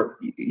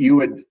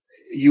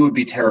would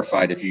be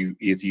terrified if you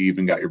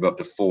even got your boat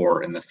to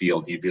 4 in the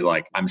field. You'd be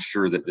like, I'm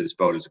sure that this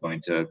boat is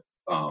going to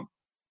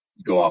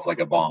go off like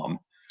a bomb.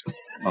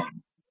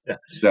 Yeah.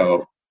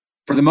 So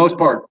for the most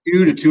part,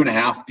 2 to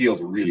 2.5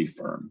 feels really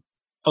firm.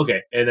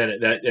 Okay, and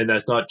then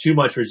that's not too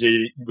much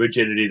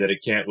rigidity that it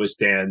can't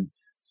withstand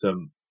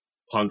some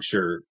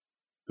puncture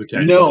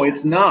potential. No,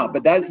 it's not.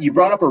 But that you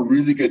brought up a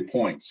really good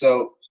point.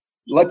 So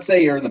let's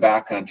say you're in the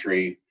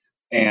backcountry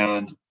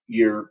and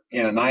you're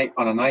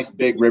on a nice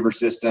big river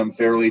system,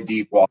 fairly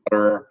deep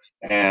water,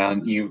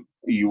 and you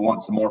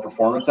want some more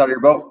performance out of your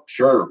boat.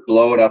 Sure,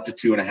 blow it up to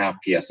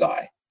 2.5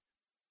 PSI.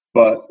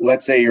 But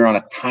let's say you're on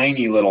a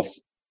tiny little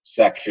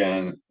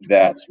section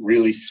that's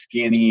really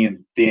skinny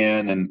and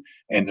thin,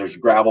 and there's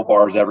gravel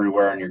bars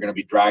everywhere, and you're going to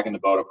be dragging the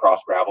boat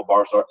across gravel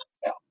bars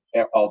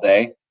all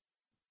day.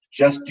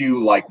 Just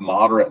do like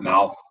moderate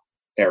mouth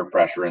air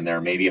pressure in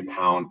there, maybe a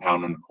pound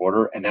and a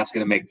quarter, and that's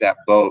going to make that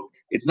boat,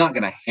 it's not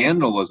going to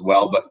handle as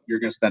well, but you're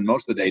going to spend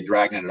most of the day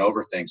dragging it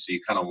over things, so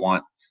you kind of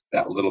want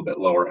that little bit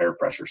lower air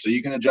pressure. So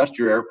you can adjust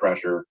your air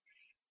pressure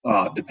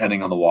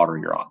depending on the water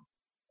you're on.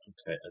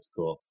 Okay, that's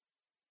cool.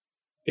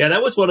 Yeah,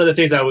 that was one of the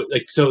things I would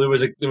like. So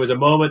there was a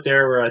moment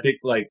there where I think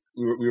like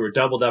we were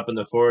doubled up in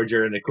the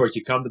Forager, and of course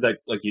you come to that,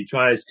 like you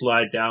try to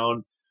slide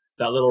down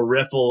that little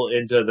riffle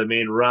into the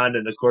main run,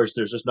 and of course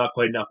there's just not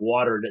quite enough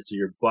water in it, so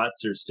your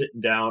butts are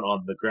sitting down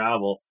on the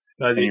gravel.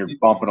 And you're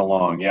bumping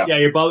along, yeah. Yeah,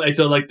 you're bumping. And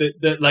so like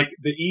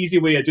the easy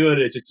way of doing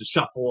it is just to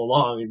shuffle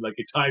along and like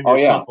you time your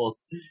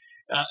shuffles.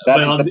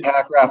 That is the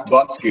Packraft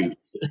butt scoot.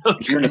 Okay.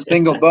 If you're in a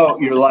single boat,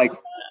 you're like,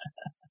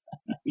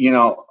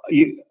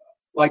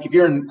 like if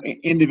you're in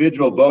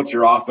individual boats,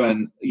 you're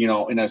often,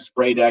 in a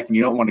spray deck and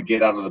you don't want to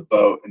get out of the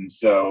boat. And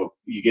so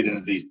you get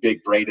into these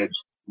big braided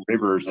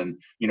rivers and,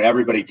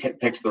 everybody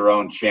picks their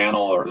own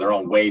channel or their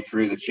own way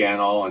through the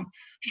channel. And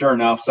sure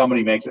enough,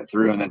 somebody makes it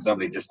through and then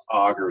somebody just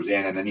augers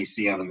in, and then you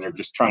see them and they're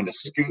just trying to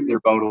scoot their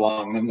boat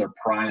along, and then they're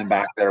prying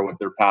back there with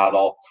their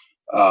paddle.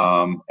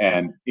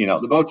 And,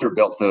 the boats are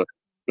built to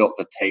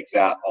take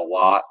that a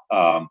lot.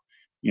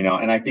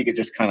 And I think it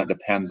just kind of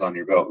depends on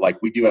your boat.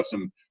 Like we do have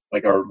some,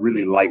 like our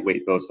really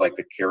lightweight boats, like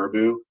the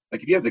Caribou.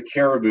 Like if you have the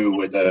Caribou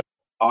with a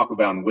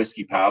Aquabound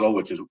whiskey paddle,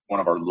 which is one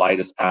of our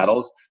lightest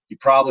paddles, you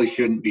probably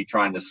shouldn't be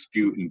trying to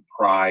scoot and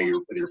pry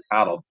with your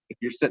paddle. If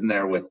you're sitting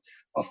there with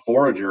a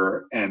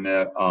Forager and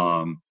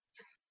the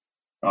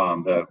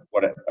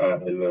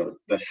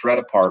shred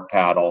apart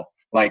paddle,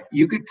 like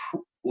you could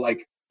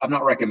I'm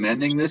not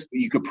recommending this, but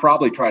you could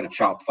probably try to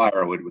chop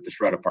firewood with the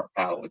shred apart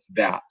paddle. It's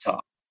that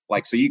tough.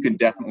 Like, so you can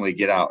definitely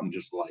get out and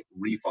just like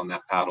reef on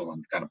that paddle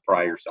and kind of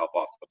pry yourself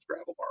off those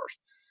gravel bars.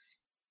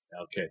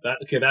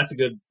 Okay. That's a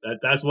good,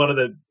 that's one of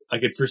the, I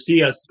could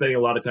foresee us spending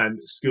a lot of time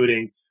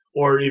scooting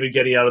or even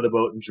getting out of the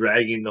boat and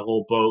dragging the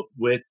whole boat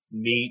with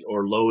meat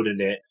or load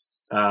in it,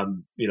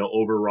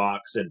 over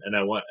rocks. And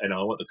I want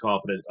the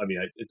confidence. I mean,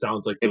 it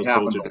sounds like those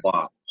boats a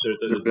lot.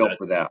 They're built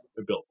for that.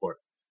 They're built for it.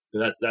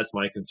 So that's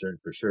my concern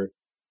for sure.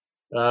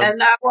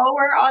 And while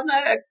we're on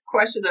the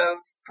question of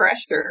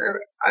pressure,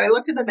 I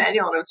looked in the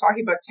manual and it was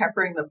talking about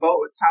tempering the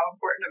boats. How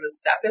important of a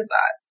step is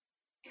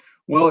that?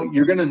 Well,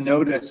 you're going to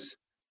notice,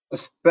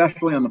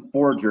 especially on the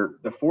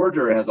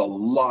Forager has a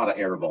lot of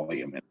air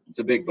volume. It's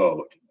a big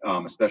boat,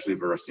 especially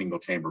for a single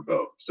chamber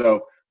boat.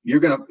 So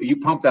you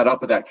pump that up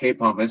with that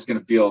K-pump and it's going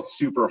to feel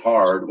super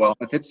hard. Well,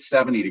 if it's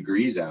 70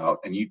 degrees out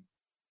and you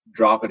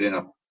drop it in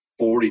a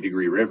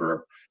 40-degree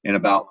river, in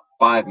about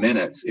 5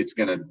 minutes, it's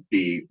going to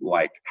be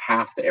like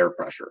half the air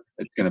pressure.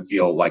 It's going to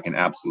feel like an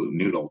absolute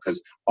noodle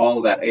because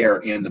all that air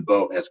in the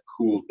boat has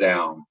cooled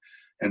down.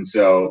 And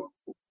so,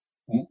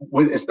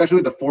 especially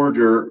with the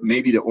Forager,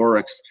 maybe the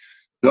Oryx,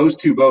 those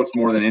two boats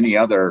more than any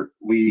other,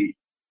 we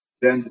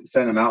then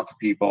send them out to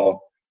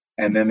people,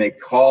 and then they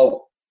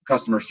call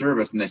customer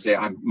service and they say,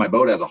 my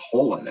boat has a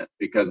hole in it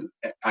because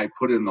I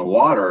put it in the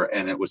water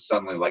and it was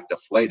suddenly like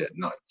deflated.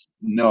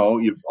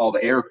 No, all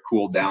the air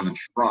cooled down and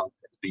shrunk.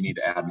 You need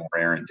to add more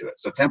air into it.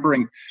 So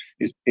tempering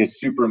is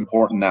super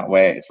important that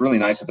way. It's really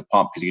nice with the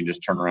pump because you can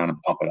just turn around and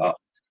pump it up.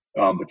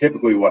 But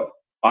typically what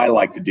I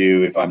like to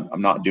do if I'm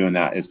not doing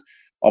that is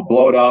I'll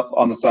blow it up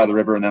on the side of the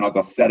river and then I'll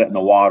go set it in the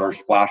water,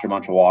 splash a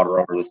bunch of water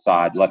over the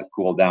side, let it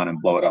cool down and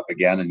blow it up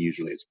again. And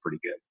usually it's pretty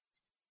good.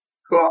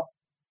 Cool.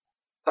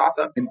 It's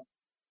awesome.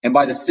 And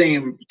by the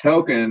same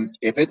token,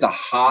 if it's a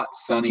hot,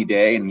 sunny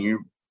day and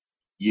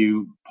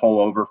you pull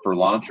over for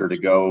lunch or to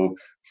go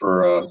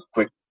for a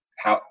quick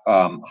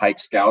hike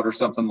scout or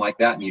something like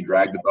that, and you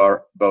drag the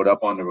boat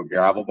up onto a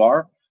gravel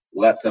bar,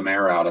 let some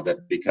air out of it,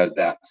 because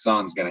that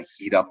sun's going to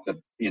heat up the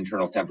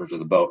internal temperature of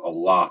the boat a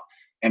lot.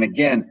 And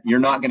again, you're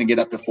not going to get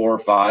up to 4 or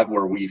 5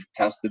 where we've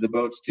tested the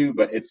boats too,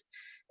 but it's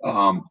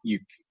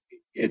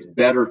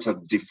better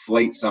to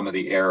deflate some of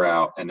the air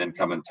out and then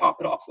come and top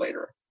it off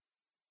later.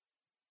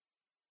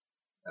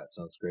 That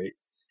sounds great.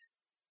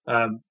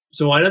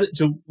 So I know that,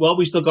 so while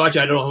we still got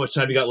you, I don't know how much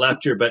time you got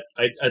left here, but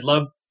I'd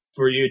love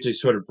for you to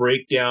sort of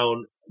break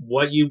down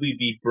what you would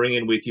be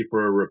bringing with you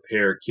for a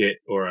repair kit,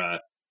 or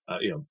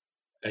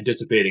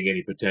anticipating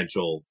any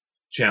potential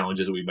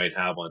challenges that we might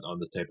have on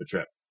this type of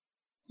trip.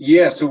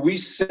 Yeah, so we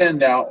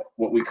send out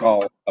what we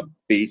call a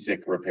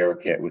basic repair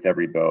kit with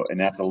every boat, and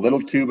that's a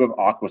little tube of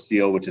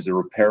Aquaseal, which is a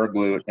repair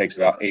glue. It takes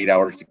about 8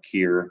 hours to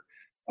cure.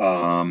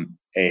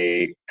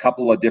 A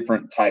couple of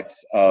different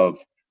types of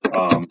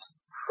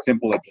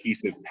simple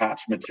adhesive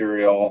patch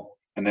material,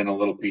 and then a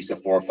little piece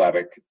of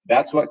Forfabric.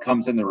 That's what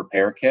comes in the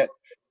repair kit.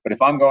 But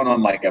if I'm going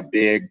on like a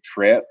big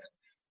trip,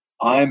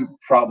 I'm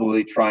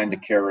probably trying to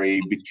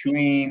carry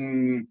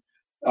between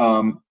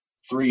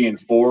 3 and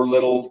 4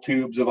 little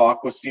tubes of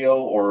Aquaseal,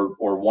 or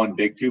 1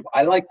 big tube.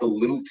 I like the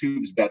little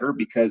tubes better,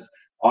 because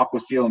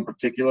Aquaseal in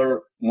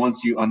particular,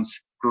 once you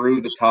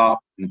unscrew the top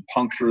and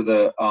puncture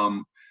the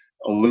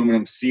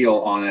aluminum seal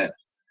on it,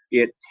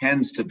 it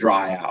tends to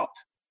dry out.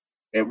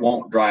 It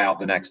won't dry out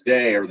the next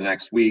day or the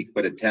next week,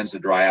 but it tends to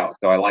dry out.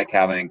 So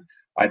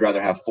I'd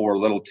rather have 4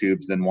 little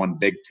tubes than 1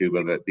 big tube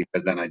of it,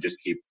 because then I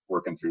just keep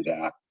working through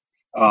that.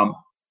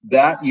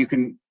 That you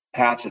can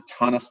patch a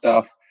ton of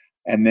stuff.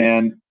 And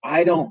then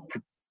I don't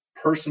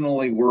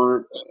personally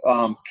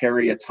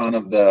carry a ton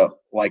of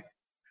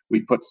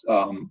we put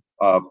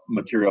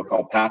material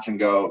called Patch and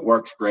Go. It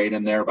works great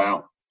in there, but I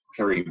don't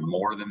carry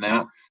more than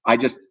that. I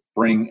just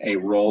bring a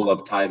roll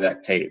of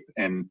Tyvek tape,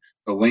 and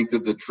the length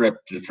of the trip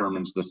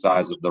determines the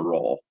size of the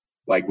roll.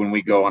 Like when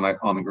we go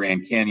on the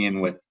Grand Canyon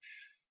with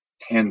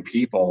 10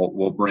 people,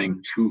 we'll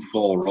bring 2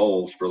 full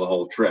rolls for the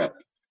whole trip.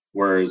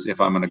 Whereas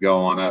if I'm going to go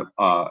on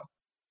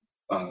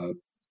a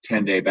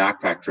 10-day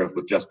backpack trip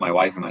with just my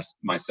wife and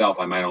myself,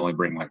 I might only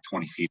bring like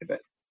 20 feet of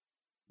it.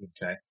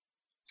 Okay.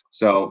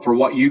 So for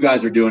what you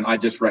guys are doing, I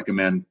just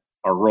recommend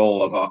a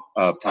roll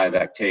of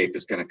Tyvek tape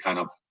is going to kind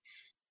of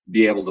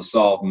be able to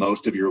solve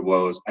most of your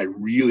woes. I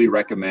really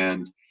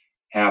recommend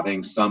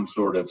having some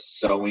sort of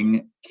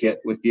sewing kit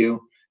with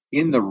you.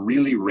 In the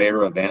really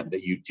rare event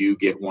that you do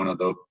get one of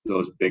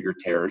those bigger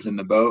tears in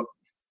the boat,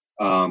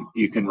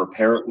 you can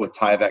repair it with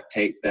Tyvek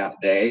tape that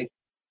day.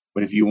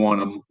 But if you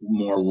want a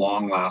more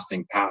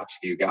long-lasting patch,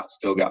 if you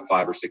still got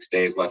 5 or 6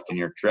 days left in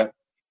your trip,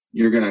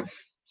 you're going to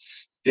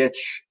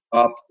stitch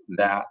up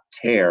that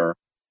tear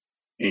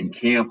in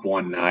camp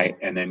one night,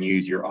 and then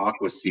use your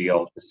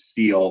Aquaseal to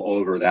seal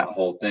over that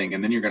whole thing,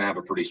 and then you're going to have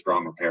a pretty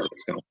strong repair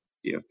that's going to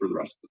last you for the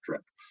rest of the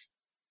trip.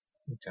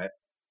 Okay,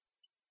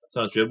 that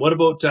sounds good. What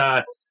about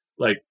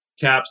like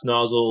caps,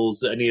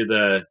 nozzles, any of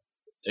that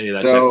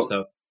type of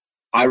stuff?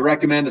 I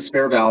recommend a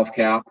spare valve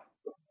cap.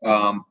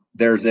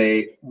 There's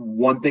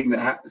one thing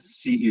that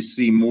you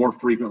see more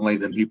frequently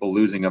than people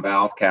losing a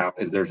valve cap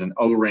is there's an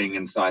O-ring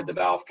inside the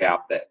valve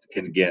cap that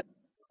can get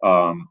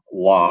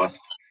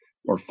lost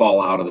or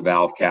fall out of the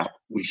valve cap.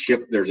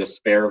 There's a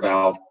spare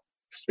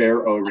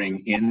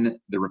O-ring in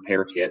the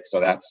repair kit, so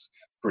that's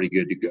pretty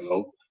good to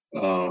go.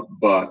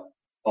 But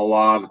a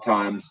lot of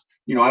times,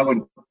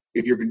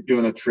 if you're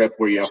doing a trip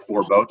where you have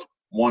 4 boats,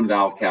 1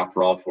 valve cap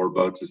for all 4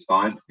 boats is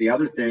fine. The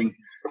other thing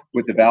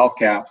with the valve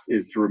caps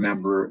is to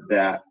remember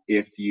that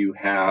if you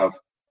have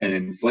an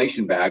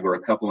inflation bag or a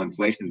couple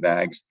inflation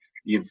bags,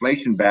 the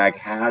inflation bag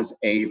has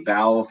a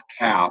valve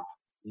cap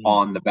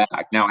on the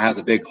back. Now it has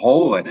a big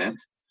hole in it,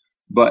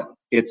 but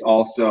it's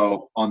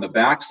also on the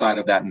back side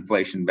of that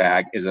inflation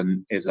bag is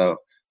a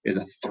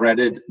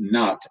threaded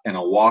nut and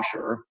a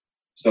washer.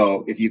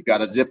 So if you've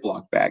got a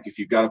Ziploc bag, if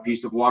you've got a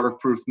piece of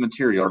waterproof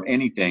material or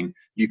anything,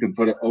 you can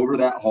put it over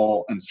that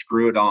hole and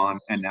screw it on,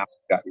 and now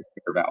you've got your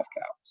spare valve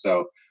cap.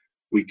 So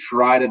we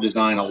try to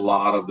design a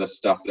lot of the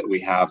stuff that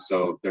we have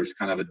so there's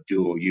kind of a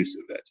dual use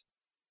of it.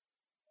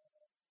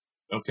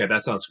 Okay,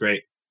 that sounds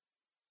great.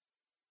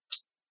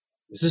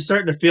 This is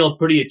starting to feel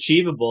pretty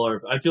achievable,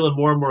 or I'm feeling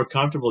more and more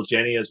comfortable,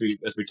 Jenny, as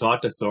we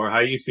talk to Thor. How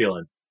are you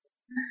feeling?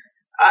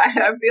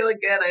 I'm feeling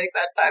good. I think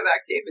that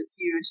Tyvek tape is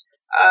huge.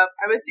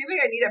 I'm assuming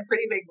I need a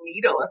pretty big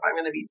needle if I'm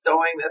going to be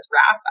sewing this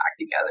raft back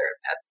together if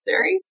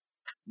necessary.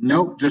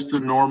 Nope, just a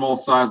normal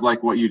size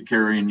like what you'd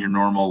carry in your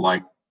normal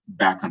like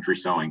backcountry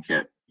sewing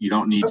kit. You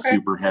don't need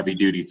super heavy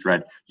duty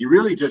thread. You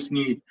really just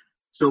need,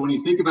 so when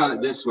you think about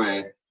it this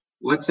way,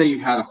 let's say you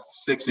had a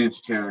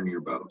 6-inch tear in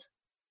your boat.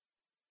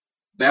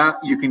 That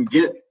you can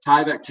get,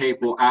 Tyvek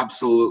tape will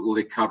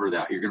absolutely cover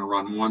that. You're going to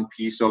run one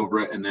piece over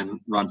it and then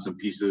run some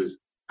pieces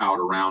out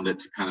around it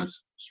to kind of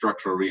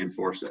structurally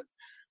reinforce it.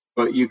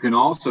 But you can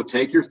also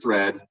take your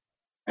thread,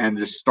 and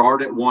just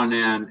start at one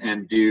end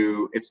and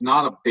do, it's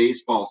not a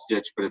baseball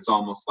stitch, but it's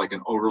almost like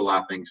an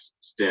overlapping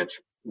stitch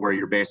where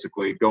you're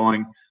basically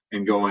going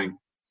and going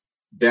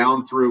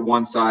down through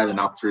one side and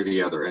up through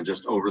the other and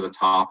just over the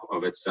top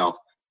of itself.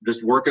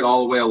 Just work it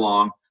all the way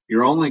along.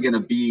 You're only going to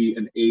be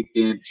an 1/8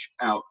 inch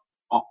out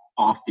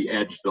off the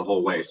edge the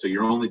whole way. So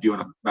you're only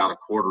doing about a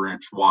 1/4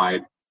 inch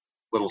wide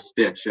little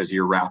stitch as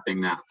you're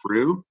wrapping that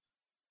through.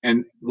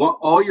 And what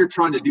all you're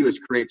trying to do is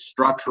create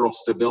structural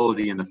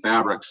stability in the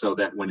fabric so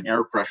that when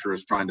air pressure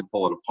is trying to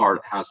pull it apart,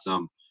 it has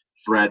some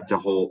thread to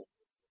hold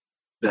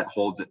that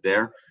holds it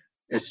there.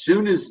 As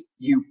soon as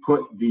you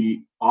put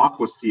the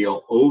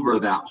AquaSeal over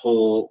that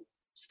whole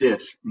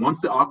stitch, once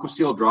the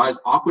AquaSeal dries,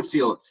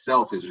 AquaSeal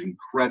itself is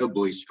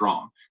incredibly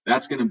strong.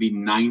 That's going to be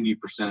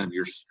 90% of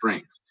your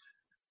strength.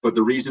 But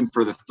the reason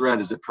for the thread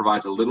is it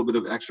provides a little bit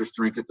of extra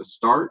strength at the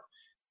start,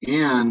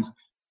 and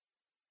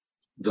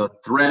the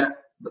thread,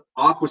 the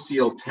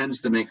AquaSeal tends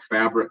to make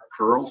fabric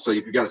curl. So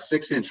if you've got a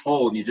 6-inch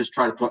hole and you just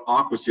try to put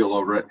AquaSeal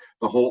over it,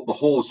 the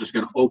hole is just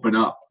going to open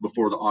up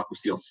before the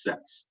AquaSeal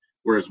sets.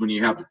 Whereas when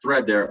you have the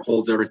thread there, it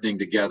holds everything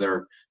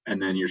together,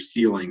 and then you're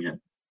sealing it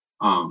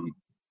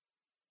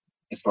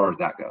as far as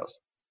that goes.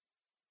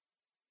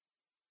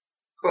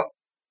 Cool.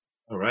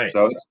 All right.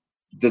 So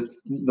it's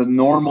the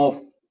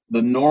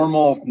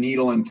normal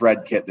needle and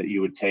thread kit that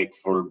you would take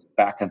for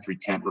backcountry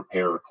tent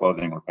repair or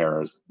clothing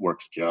repairs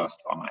works just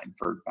fine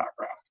for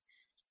Packraft.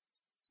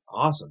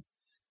 Awesome.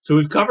 So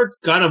we've covered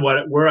kind of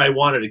where I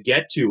wanted to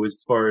get to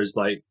as far as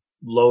like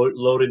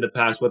loading the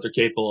packs, what they're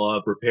capable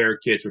of, repair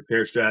kits,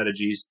 repair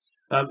strategies.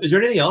 Is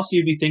there anything else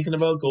you'd be thinking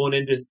about going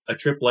into a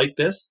trip like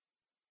this?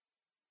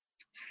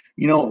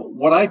 You know,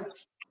 what I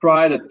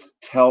try to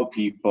tell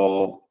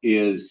people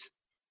is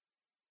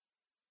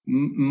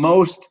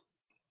most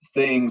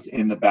things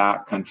in the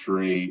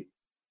backcountry,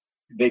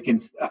 they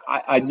can,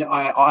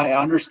 I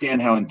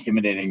understand how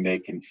intimidating they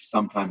can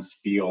sometimes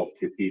feel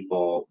to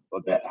people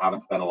that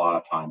haven't spent a lot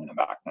of time in the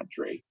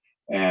backcountry.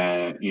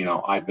 And, you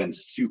know, I've been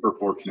super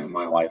fortunate in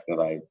my life that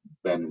I've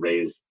been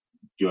raised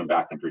doing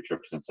backcountry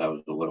trips since I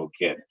was a little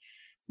kid.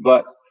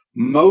 But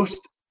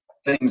most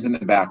things in the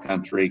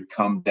backcountry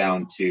come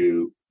down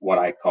to what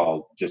I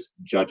call just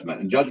judgment.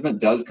 And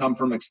judgment does come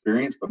from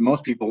experience, but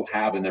most people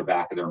have in their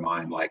back of their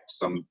mind like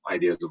some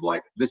ideas of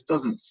like, this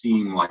doesn't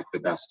seem like the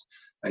best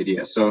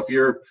idea. So if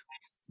you're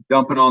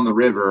dumping on the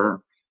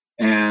river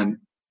and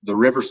the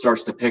river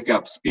starts to pick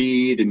up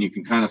speed and you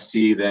can kind of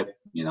see that,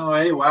 you know,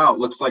 hey, wow, it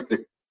looks like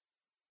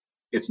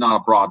it's not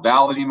a broad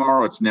valley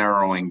anymore, it's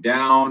narrowing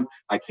down,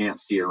 I can't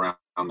see around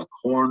the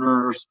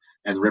corners,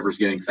 and the river's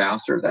getting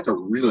faster, that's a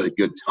really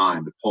good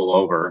time to pull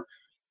over,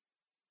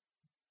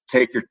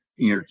 take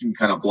your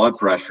kind of blood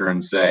pressure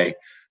and say,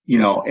 you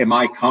know, am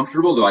I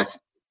comfortable? Do I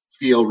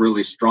feel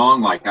really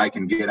strong, like I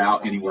can get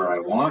out anywhere I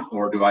want,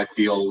 or do I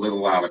feel a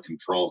little out of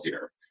control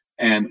here?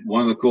 And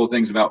one of the cool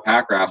things about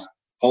Packrafts,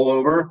 pull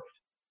over,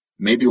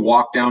 maybe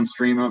walk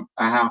downstream a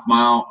half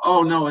mile.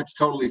 Oh no, it's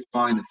totally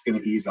fine, it's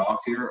going to ease off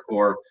here.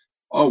 Or,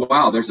 oh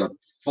wow, there's a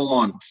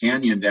full-on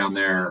canyon down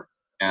there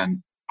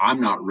and I'm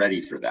not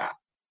ready for that.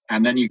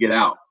 And then you get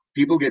out.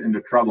 People get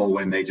into trouble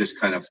when they just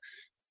kind of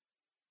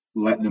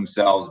let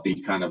themselves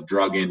be kind of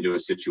drug into a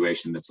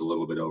situation that's a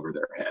little bit over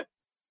their head.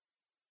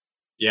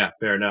 Yeah,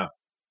 fair enough.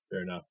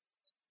 Fair enough.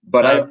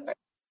 But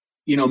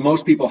you know,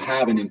 most people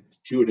have an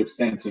intuitive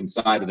sense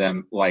inside of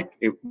them. Like,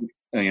 you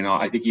know,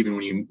 I think even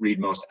when you read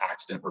most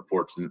accident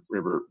reports in the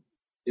river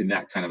in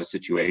that kind of a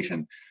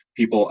situation,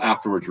 people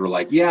afterwards were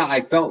like, yeah,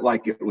 I felt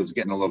like it was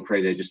getting a little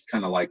crazy. I just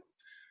kind of like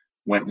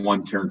went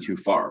one turn too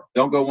far.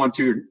 Don't go one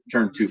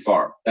turn too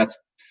far.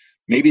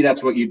 Maybe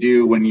that's what you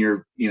do when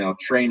you're, you know,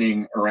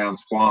 training around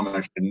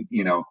Squamish and,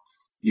 you know,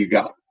 you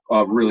got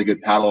a really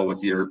good paddler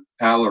with you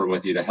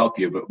to help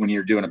you. But when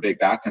you're doing a big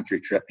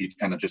backcountry trip, you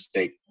kind of just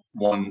take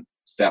one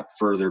step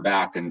further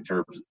back in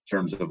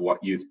terms of what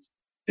you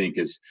think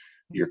is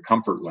your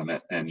comfort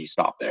limit, and you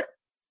stop there.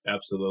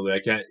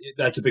 Absolutely.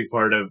 That's a big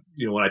part of,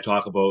 you know, when I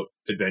talk about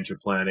adventure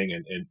planning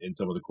and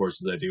some of the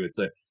courses I do, it's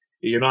that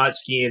you're not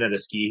skiing at a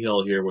ski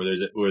hill here where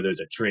there's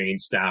a trained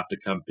staff to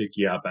come pick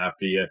you up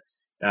after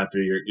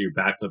your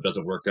backflip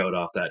doesn't work out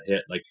off that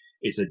hit. Like,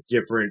 it's a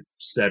different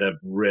set of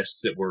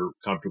risks that we're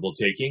comfortable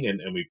taking,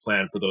 and we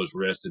plan for those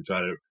risks and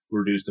try to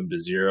reduce them to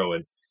zero.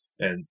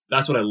 And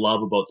that's what I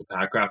love about the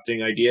pack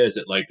rafting idea, is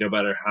that, like, no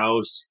matter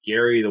how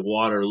scary the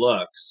water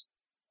looks,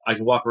 I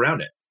can walk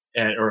around it,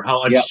 or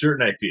how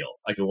uncertain I feel,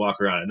 I can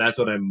walk around it. And that's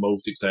what I'm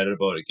most excited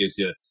about. It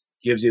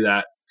gives you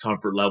that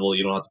comfort level.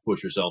 You don't have to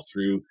push yourself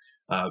through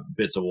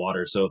bits of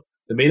water. So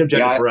the main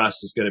objective for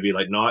us is going to be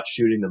like not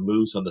shooting the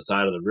moose on the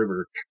side of the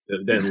river.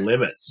 Then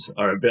limits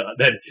are a bit.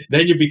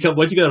 Then you become,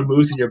 once you got a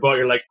moose in your boat,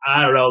 you're like,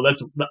 I don't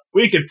know.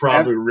 We could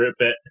probably rip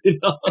it. You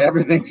know?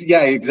 Everything's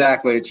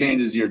exactly. It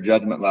changes your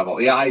judgment level.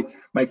 Yeah,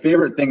 my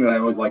favorite thing that I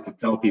always like to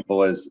tell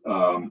people is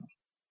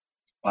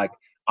like,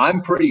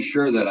 I'm pretty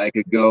sure that I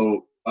could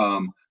go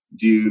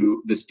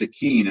do the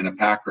Stikine in a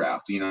pack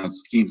raft. You know,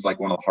 Stikine's like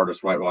one of the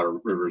hardest whitewater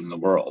rivers in the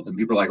world. And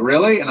people are like,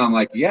 really? And I'm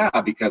like, yeah,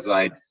 because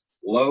I'd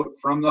float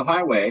from the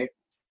highway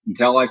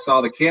until I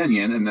saw the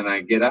canyon, and then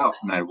I get out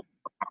and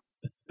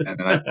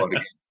then I float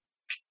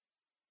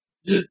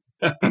again.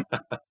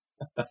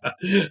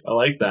 I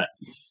like that.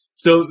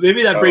 So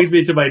maybe that brings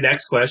me to my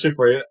next question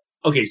for you.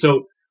 Okay,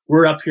 so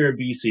we're up here in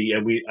BC,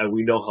 and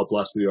we know how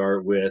blessed we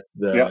are with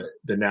the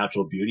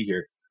natural beauty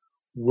here.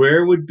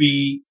 Where would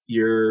be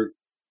your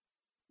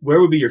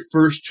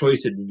first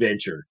choice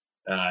adventure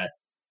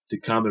to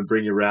come and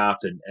bring your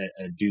raft and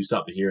do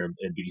something here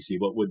in BC?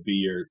 What would be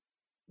your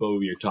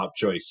top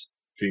choice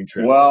dream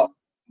trip? Well,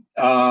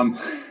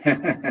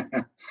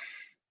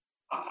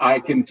 I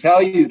can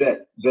tell you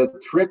that the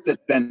trip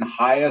that's been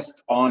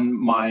highest on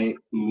my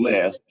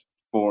list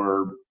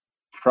for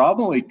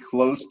probably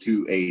close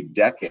to a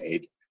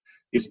decade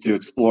is to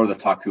explore the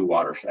Taku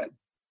watershed.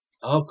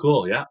 Oh,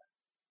 cool. Yeah.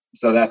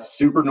 So that's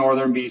super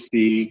northern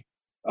BC.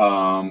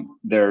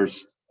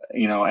 There's,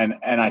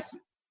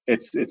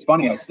 it's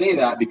funny I say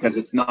that because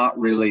it's not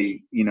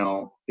really,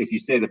 if you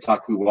say the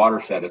Taku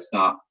watershed,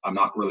 I'm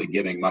not really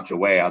giving much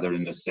away other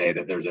than to say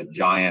that there's a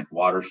giant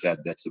watershed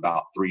that's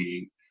about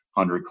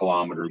 300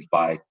 kilometers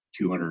by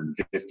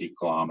 250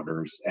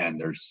 kilometers, and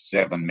there's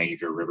 7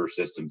 major river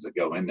systems that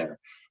go in there.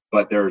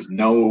 But there's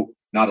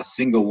not a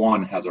single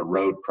one has a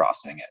road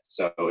crossing it.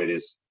 So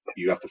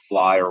you have to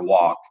fly or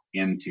walk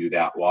into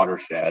that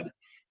watershed.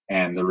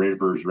 And the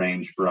rivers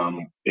range from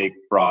big,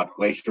 broad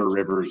glacier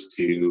rivers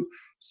to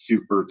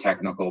super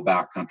technical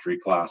backcountry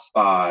class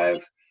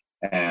 5.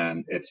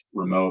 And it's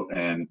remote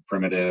and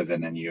primitive.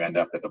 And then you end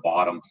up at the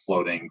bottom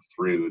floating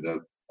through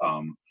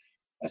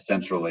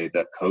essentially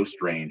the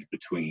coast range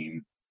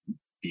between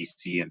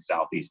BC and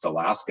Southeast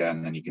Alaska.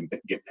 And then you can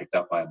get picked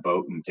up by a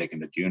boat and taken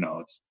to Juneau.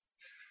 It's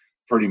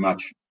pretty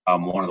much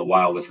one of the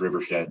wildest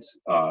riversheds,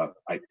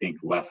 I think,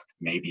 left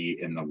maybe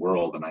in the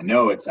world. And I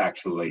know it's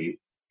actually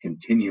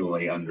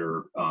continually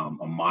under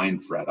a mine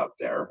threat up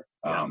there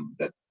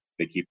that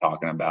they keep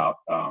talking about.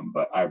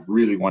 But I've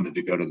really wanted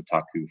to go to the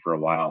Taku for a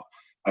while.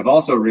 I've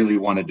also really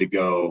wanted to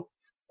go,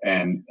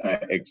 and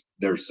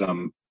there's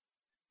some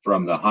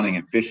from the hunting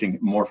and fishing,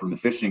 more from the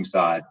fishing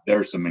side,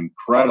 there's some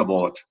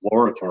incredible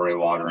exploratory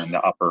water in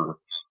the upper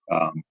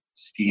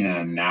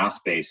Skeena and Nass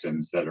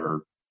basins that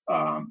are,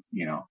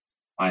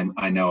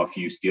 I know a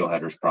few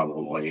steelheaders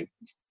probably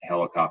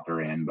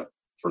helicopter in, but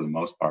for the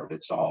most part,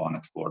 it's all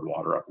unexplored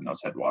water up in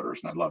those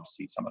headwaters, and I'd love to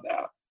see some of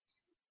that.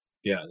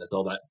 Yeah, that's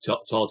all that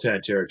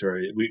Tahltan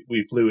territory.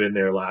 We flew in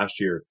there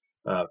last year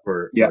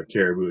for our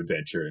caribou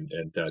adventure,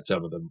 and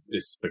some of them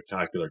is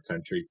spectacular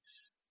country.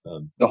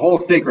 The whole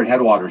Sacred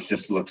Headwaters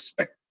just looks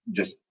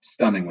just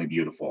stunningly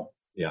beautiful.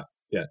 Yeah.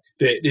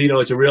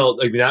 It's a real,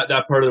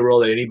 that part of the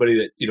world that anybody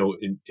that,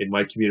 in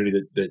my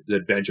community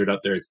that ventured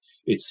up there,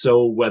 it's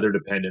so weather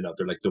dependent up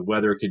there. Like the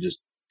weather can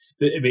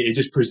it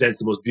just presents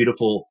the most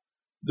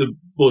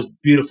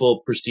beautiful,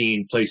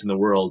 pristine place in the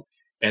world.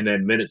 And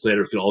then minutes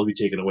later, it can all be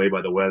taken away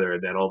by the weather.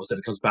 And then all of a sudden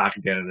it comes back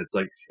again. And it's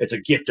like, it's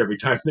a gift every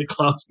time the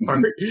clouds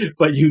part,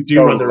 but you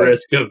do run the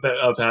risk of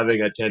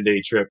having a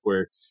 10-day trip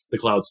where the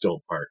clouds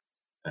don't part.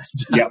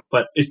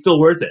 But it's still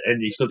worth it.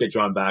 And you still get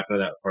drawn back into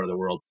that part of the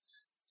world.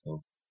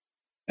 So.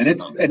 And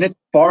it's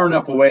far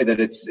enough away that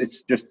it's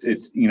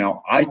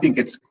I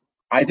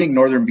think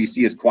northern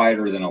BC is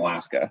quieter than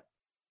Alaska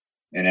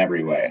in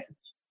every way.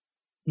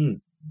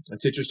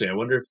 That's interesting. I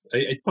wonder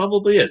if it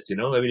probably is.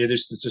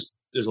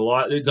 There's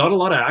not a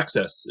lot of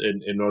access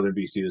in northern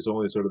BC. There's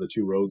only sort of the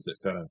 2 roads that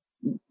kind of.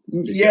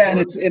 And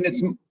it's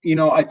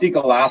I think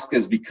Alaska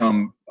has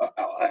become.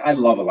 I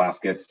love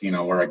Alaska. It's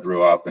where I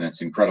grew up, and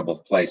it's an incredible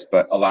place.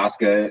 But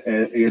Alaska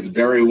is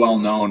very well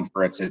known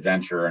for its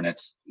adventure, and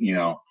it's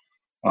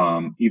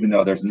even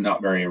though there's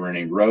not very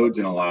many roads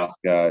in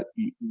Alaska,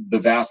 the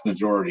vast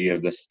majority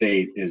of the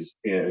state is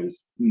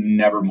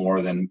never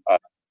more than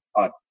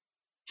a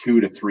 2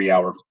 to 3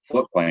 hour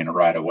floatplane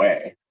right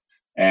away.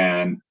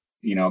 And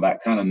that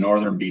kind of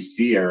northern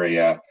BC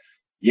area,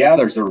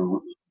 there's a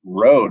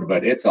road,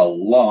 but it's a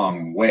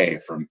long way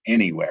from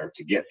anywhere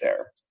to get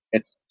there.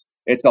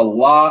 It's a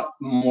lot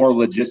more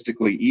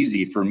logistically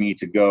easy for me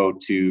to go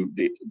to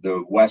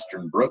the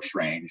Western Brooks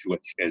Range,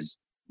 which is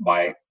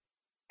by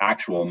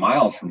actual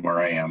miles from where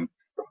I am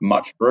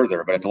much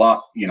further, but it's a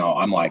lot,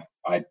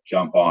 I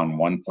jump on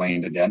one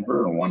plane to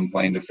Denver or one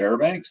plane to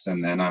Fairbanks,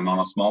 and then I'm on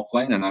a small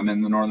plane and I'm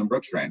in the Northern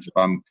Brooks Range. If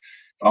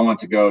I want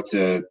to go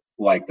to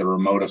like the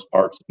remotest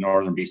parts of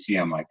northern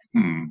BC, I'm like,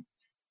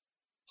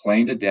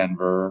 plane to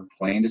Denver,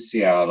 plane to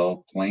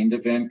Seattle, plane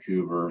to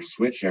Vancouver,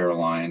 switch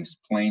airlines,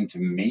 plane to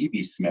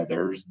maybe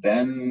Smithers,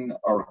 then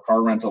a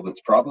car rental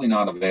that's probably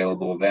not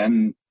available,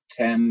 then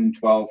 10,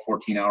 12,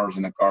 14 hours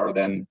in a car,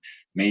 then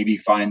maybe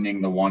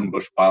finding the one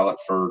bush pilot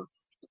for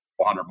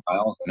 400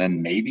 miles, and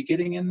then maybe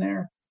getting in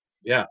there.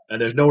 Yeah,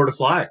 and there's nowhere to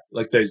fly.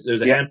 Like there's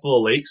a handful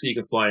of lakes that you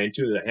can fly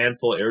into, there's a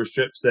handful of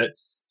airstrips that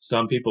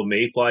some people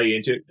may fly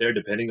into there,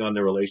 depending on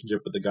their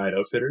relationship with the guide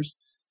outfitters.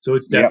 So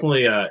it's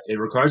definitely it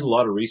requires a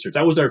lot of research.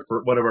 That was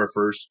one of our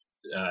first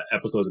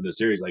episodes in the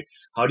series. Like,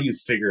 how do you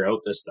figure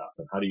out this stuff,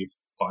 and how do you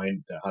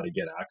find how to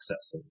get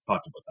access? And we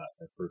talked about that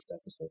in our first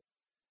episode.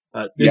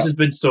 This has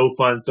been so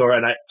fun, Thor,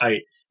 and I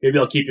maybe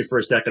I'll keep you for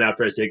a second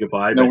after I say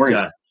goodbye. No but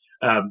worries.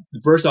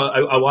 First,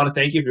 I want to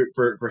thank you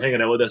for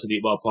hanging out with us at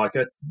Eat Wild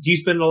Podcast. Do you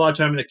spend a lot of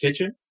time in the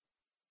kitchen?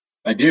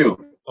 I do.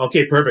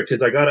 Okay, perfect.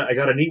 Because I got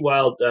an Eat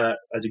Wild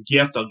as a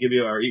gift. I'll give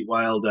you our Eat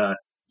Wild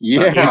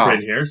Yeah.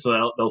 apron here.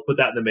 So they'll put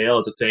that in the mail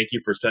as a thank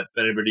you for spending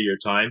a bit of your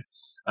time.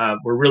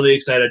 We're really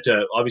excited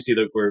to, obviously,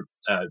 that we're,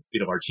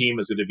 our team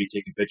is going to be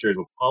taking pictures.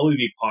 We'll probably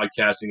be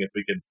podcasting if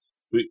we can.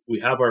 We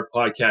have our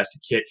podcast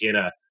kit in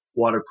a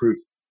waterproof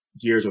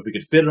gear, so if we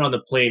can fit it on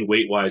the plane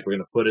weight-wise, we're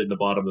going to put it in the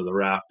bottom of the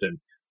raft, and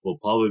we'll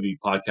probably be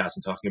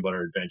podcasting, talking about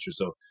our adventure.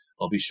 So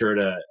I'll be sure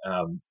to,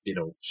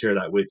 share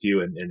that with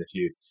you. And if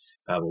you,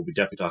 we'll be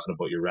definitely talking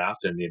about your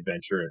raft and the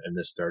adventure and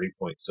this starting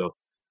point. So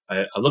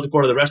I'm looking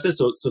forward to the rest of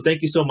this. So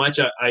thank you so much.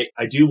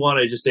 I do want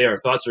to just say our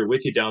thoughts are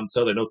with you down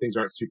south. I know things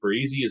aren't super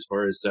easy as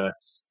far as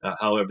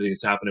how everything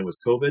is happening with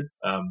COVID.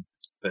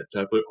 But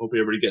hope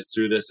everybody gets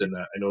through this. And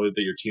I know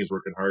that your team's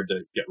working hard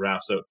to get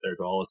rafts out there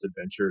to all us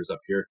adventurers up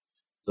here.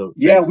 So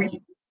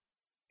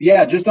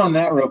yeah, just on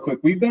that real quick,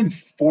 we've been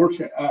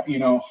fortunate,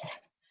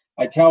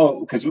 I tell,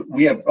 because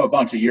we have a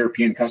bunch of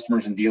European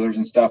customers and dealers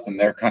and stuff, and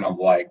they're kind of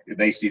like,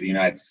 they see the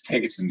United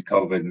States and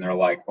COVID, and they're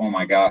like, oh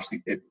my gosh,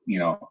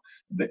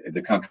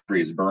 the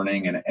country is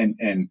burning.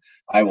 And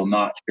I will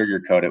not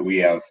sugarcoat it. We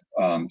have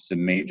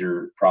some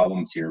major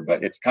problems here,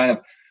 but it's kind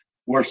of,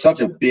 we're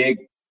such a big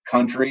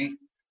country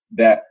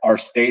that our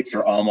states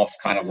are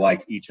almost kind of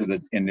like each of the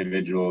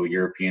individual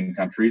European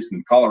countries.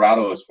 And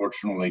Colorado is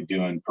fortunately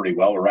doing pretty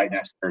well. We're right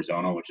next to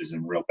Arizona, which is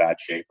in real bad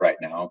shape right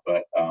now.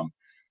 But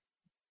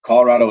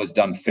Colorado has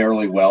done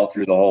fairly well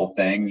through the whole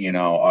thing.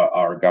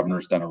 Our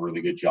governor's done a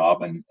really good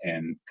job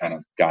and kind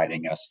of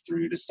guiding us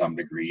through to some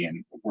degree.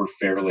 And we're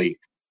fairly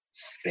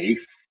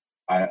safe.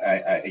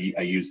 I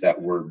use that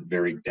word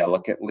very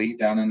delicately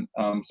down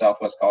in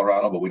Southwest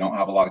Colorado, but we don't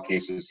have a lot of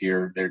cases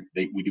here.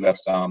 We do have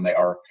some. They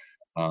are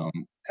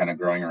kind of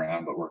growing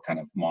around, but we're kind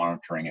of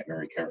monitoring it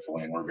very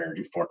carefully. And we're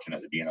very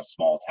fortunate to be in a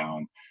small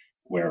town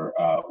where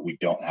we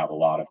don't have a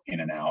lot of in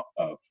and out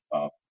of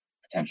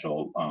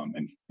potential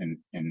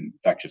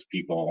infectious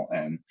people.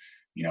 And,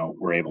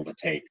 we're able to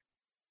take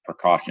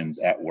precautions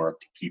at work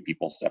to keep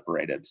people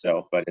separated.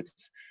 So, but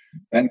it's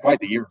been quite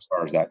the year as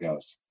far as that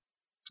goes.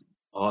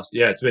 Awesome.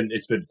 Yeah,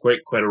 it's been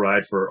quite a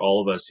ride for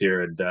all of us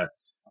here. And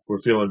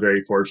we're feeling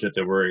very fortunate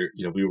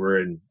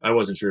that I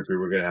wasn't sure if we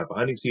were going to have a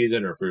hunting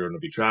season or if we were going to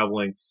be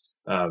traveling.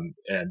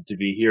 And to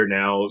be here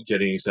now,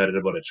 getting excited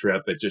about a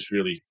trip, it just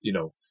really,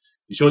 it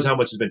shows how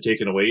much has been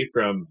taken away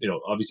from,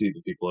 obviously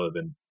the people who have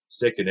been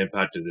sick and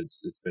impacted.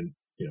 It's been,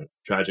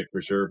 tragic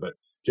for sure, but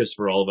just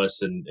for all of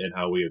us and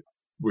how we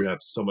have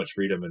so much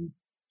freedom and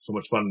so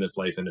much fun in this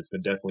life, and it's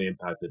been definitely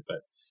impacted,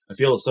 but I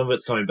feel some of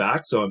it's coming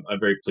back. So I'm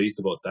very pleased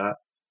about that.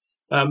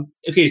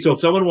 Okay. So if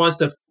someone wants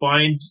to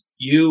find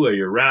you or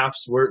your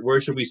rafts,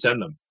 where should we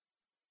send them?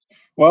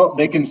 Well,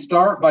 they can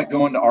start by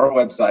going to our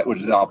website,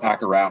 which is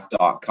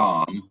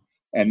alpacaraft.com.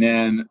 And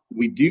then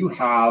we do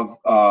have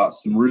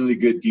some really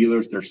good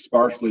dealers. They're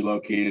sparsely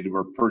located.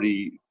 We're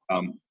pretty,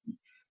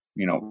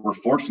 we're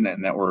fortunate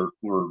in that we're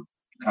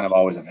kind of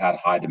always have had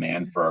high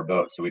demand for our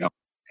boats. So we don't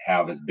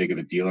have as big of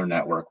a dealer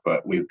network,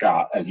 but we've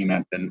got, as you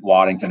mentioned,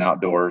 Waddington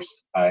Outdoors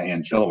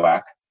in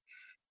Chilliwack.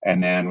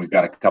 And then we've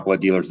got a couple of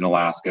dealers in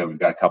Alaska. We've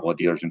got a couple of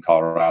dealers in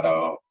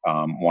Colorado,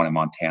 one in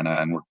Montana,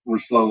 and we're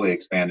slowly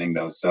expanding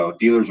those. So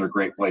dealers are a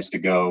great place to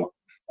go.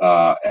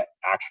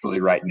 Actually,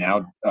 right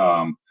now,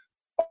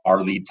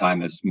 our lead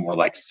time is more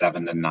like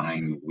 7 to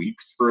 9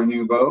 weeks for a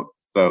new boat.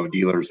 So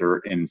dealers are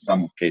in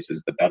some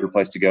cases the better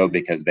place to go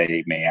because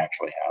they may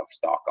actually have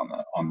stock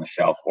on the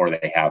shelf, or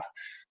they have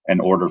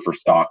an order for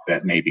stock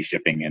that may be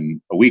shipping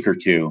in a week or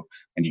two,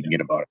 and you can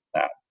get a boat at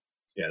that.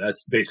 Yeah,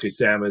 that's basically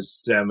Sam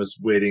is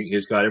waiting.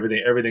 He's got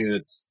everything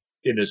that's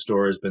in his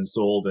store has been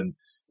sold, and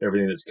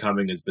everything that's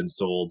coming has been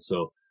sold.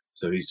 So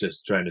he's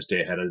just trying to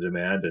stay ahead of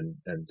demand,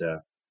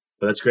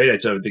 but that's great. I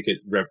think it,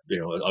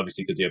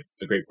 obviously because you have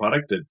a great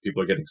product that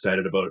people are getting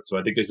excited about it. So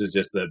I think this is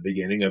just the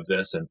beginning of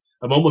this, and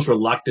I'm almost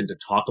reluctant to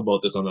talk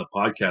about this on the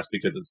podcast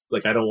because it's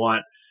like I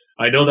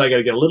know that I got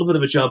to get a little bit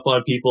of a jump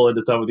on people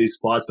into some of these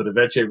spots, but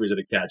eventually everybody's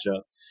going to catch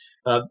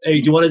up.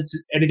 Hey, do you want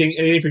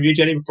anything from you,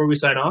 Jenny, before we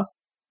sign off?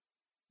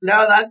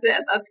 No, that's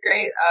it. That's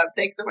great.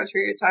 Thanks so much for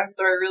your time,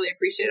 Thor. I really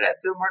appreciate it. I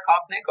feel more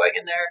confident going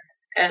in there,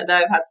 and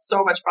I've had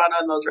so much fun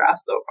on those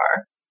rafts so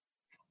far.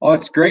 Oh,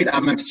 it's great.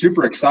 I'm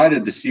super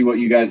excited to see what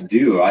you guys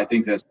do. I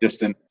think that's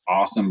just an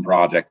awesome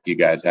project you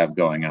guys have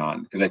going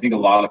on, because I think a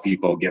lot of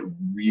people get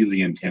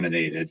really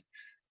intimidated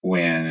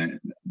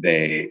when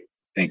they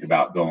think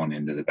about going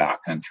into the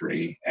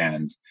backcountry,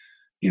 and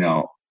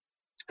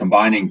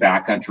combining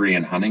backcountry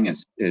and hunting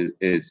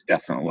is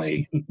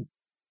definitely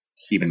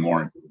even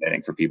more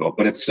intimidating for people,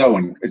 but it's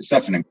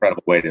such an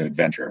incredible way to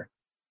adventure.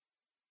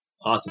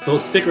 Awesome. So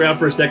stick around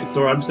for a second,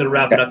 Thor. I'm just going to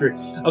wrap it up here.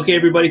 Okay,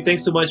 everybody,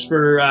 thanks so much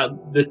for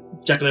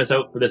checking us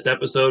out for this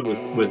episode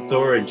with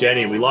Thor and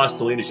Jenny. And we lost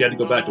Selena. She had to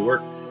go back to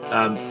work.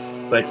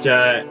 But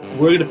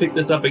we're going to pick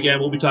this up again.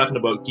 We'll be talking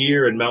about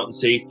gear and mountain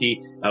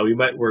safety.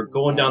 We're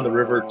going down the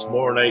river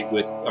tomorrow night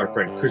with our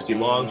friend Christy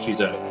Long.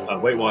 She's a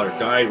whitewater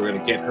guide. We're going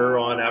to get her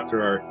on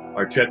after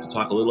our trip to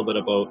talk a little bit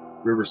about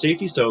river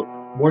safety. So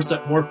more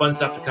fun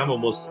stuff to come,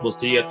 and we'll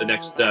see you at the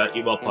next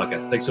eWell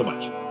podcast. Thanks so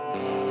much.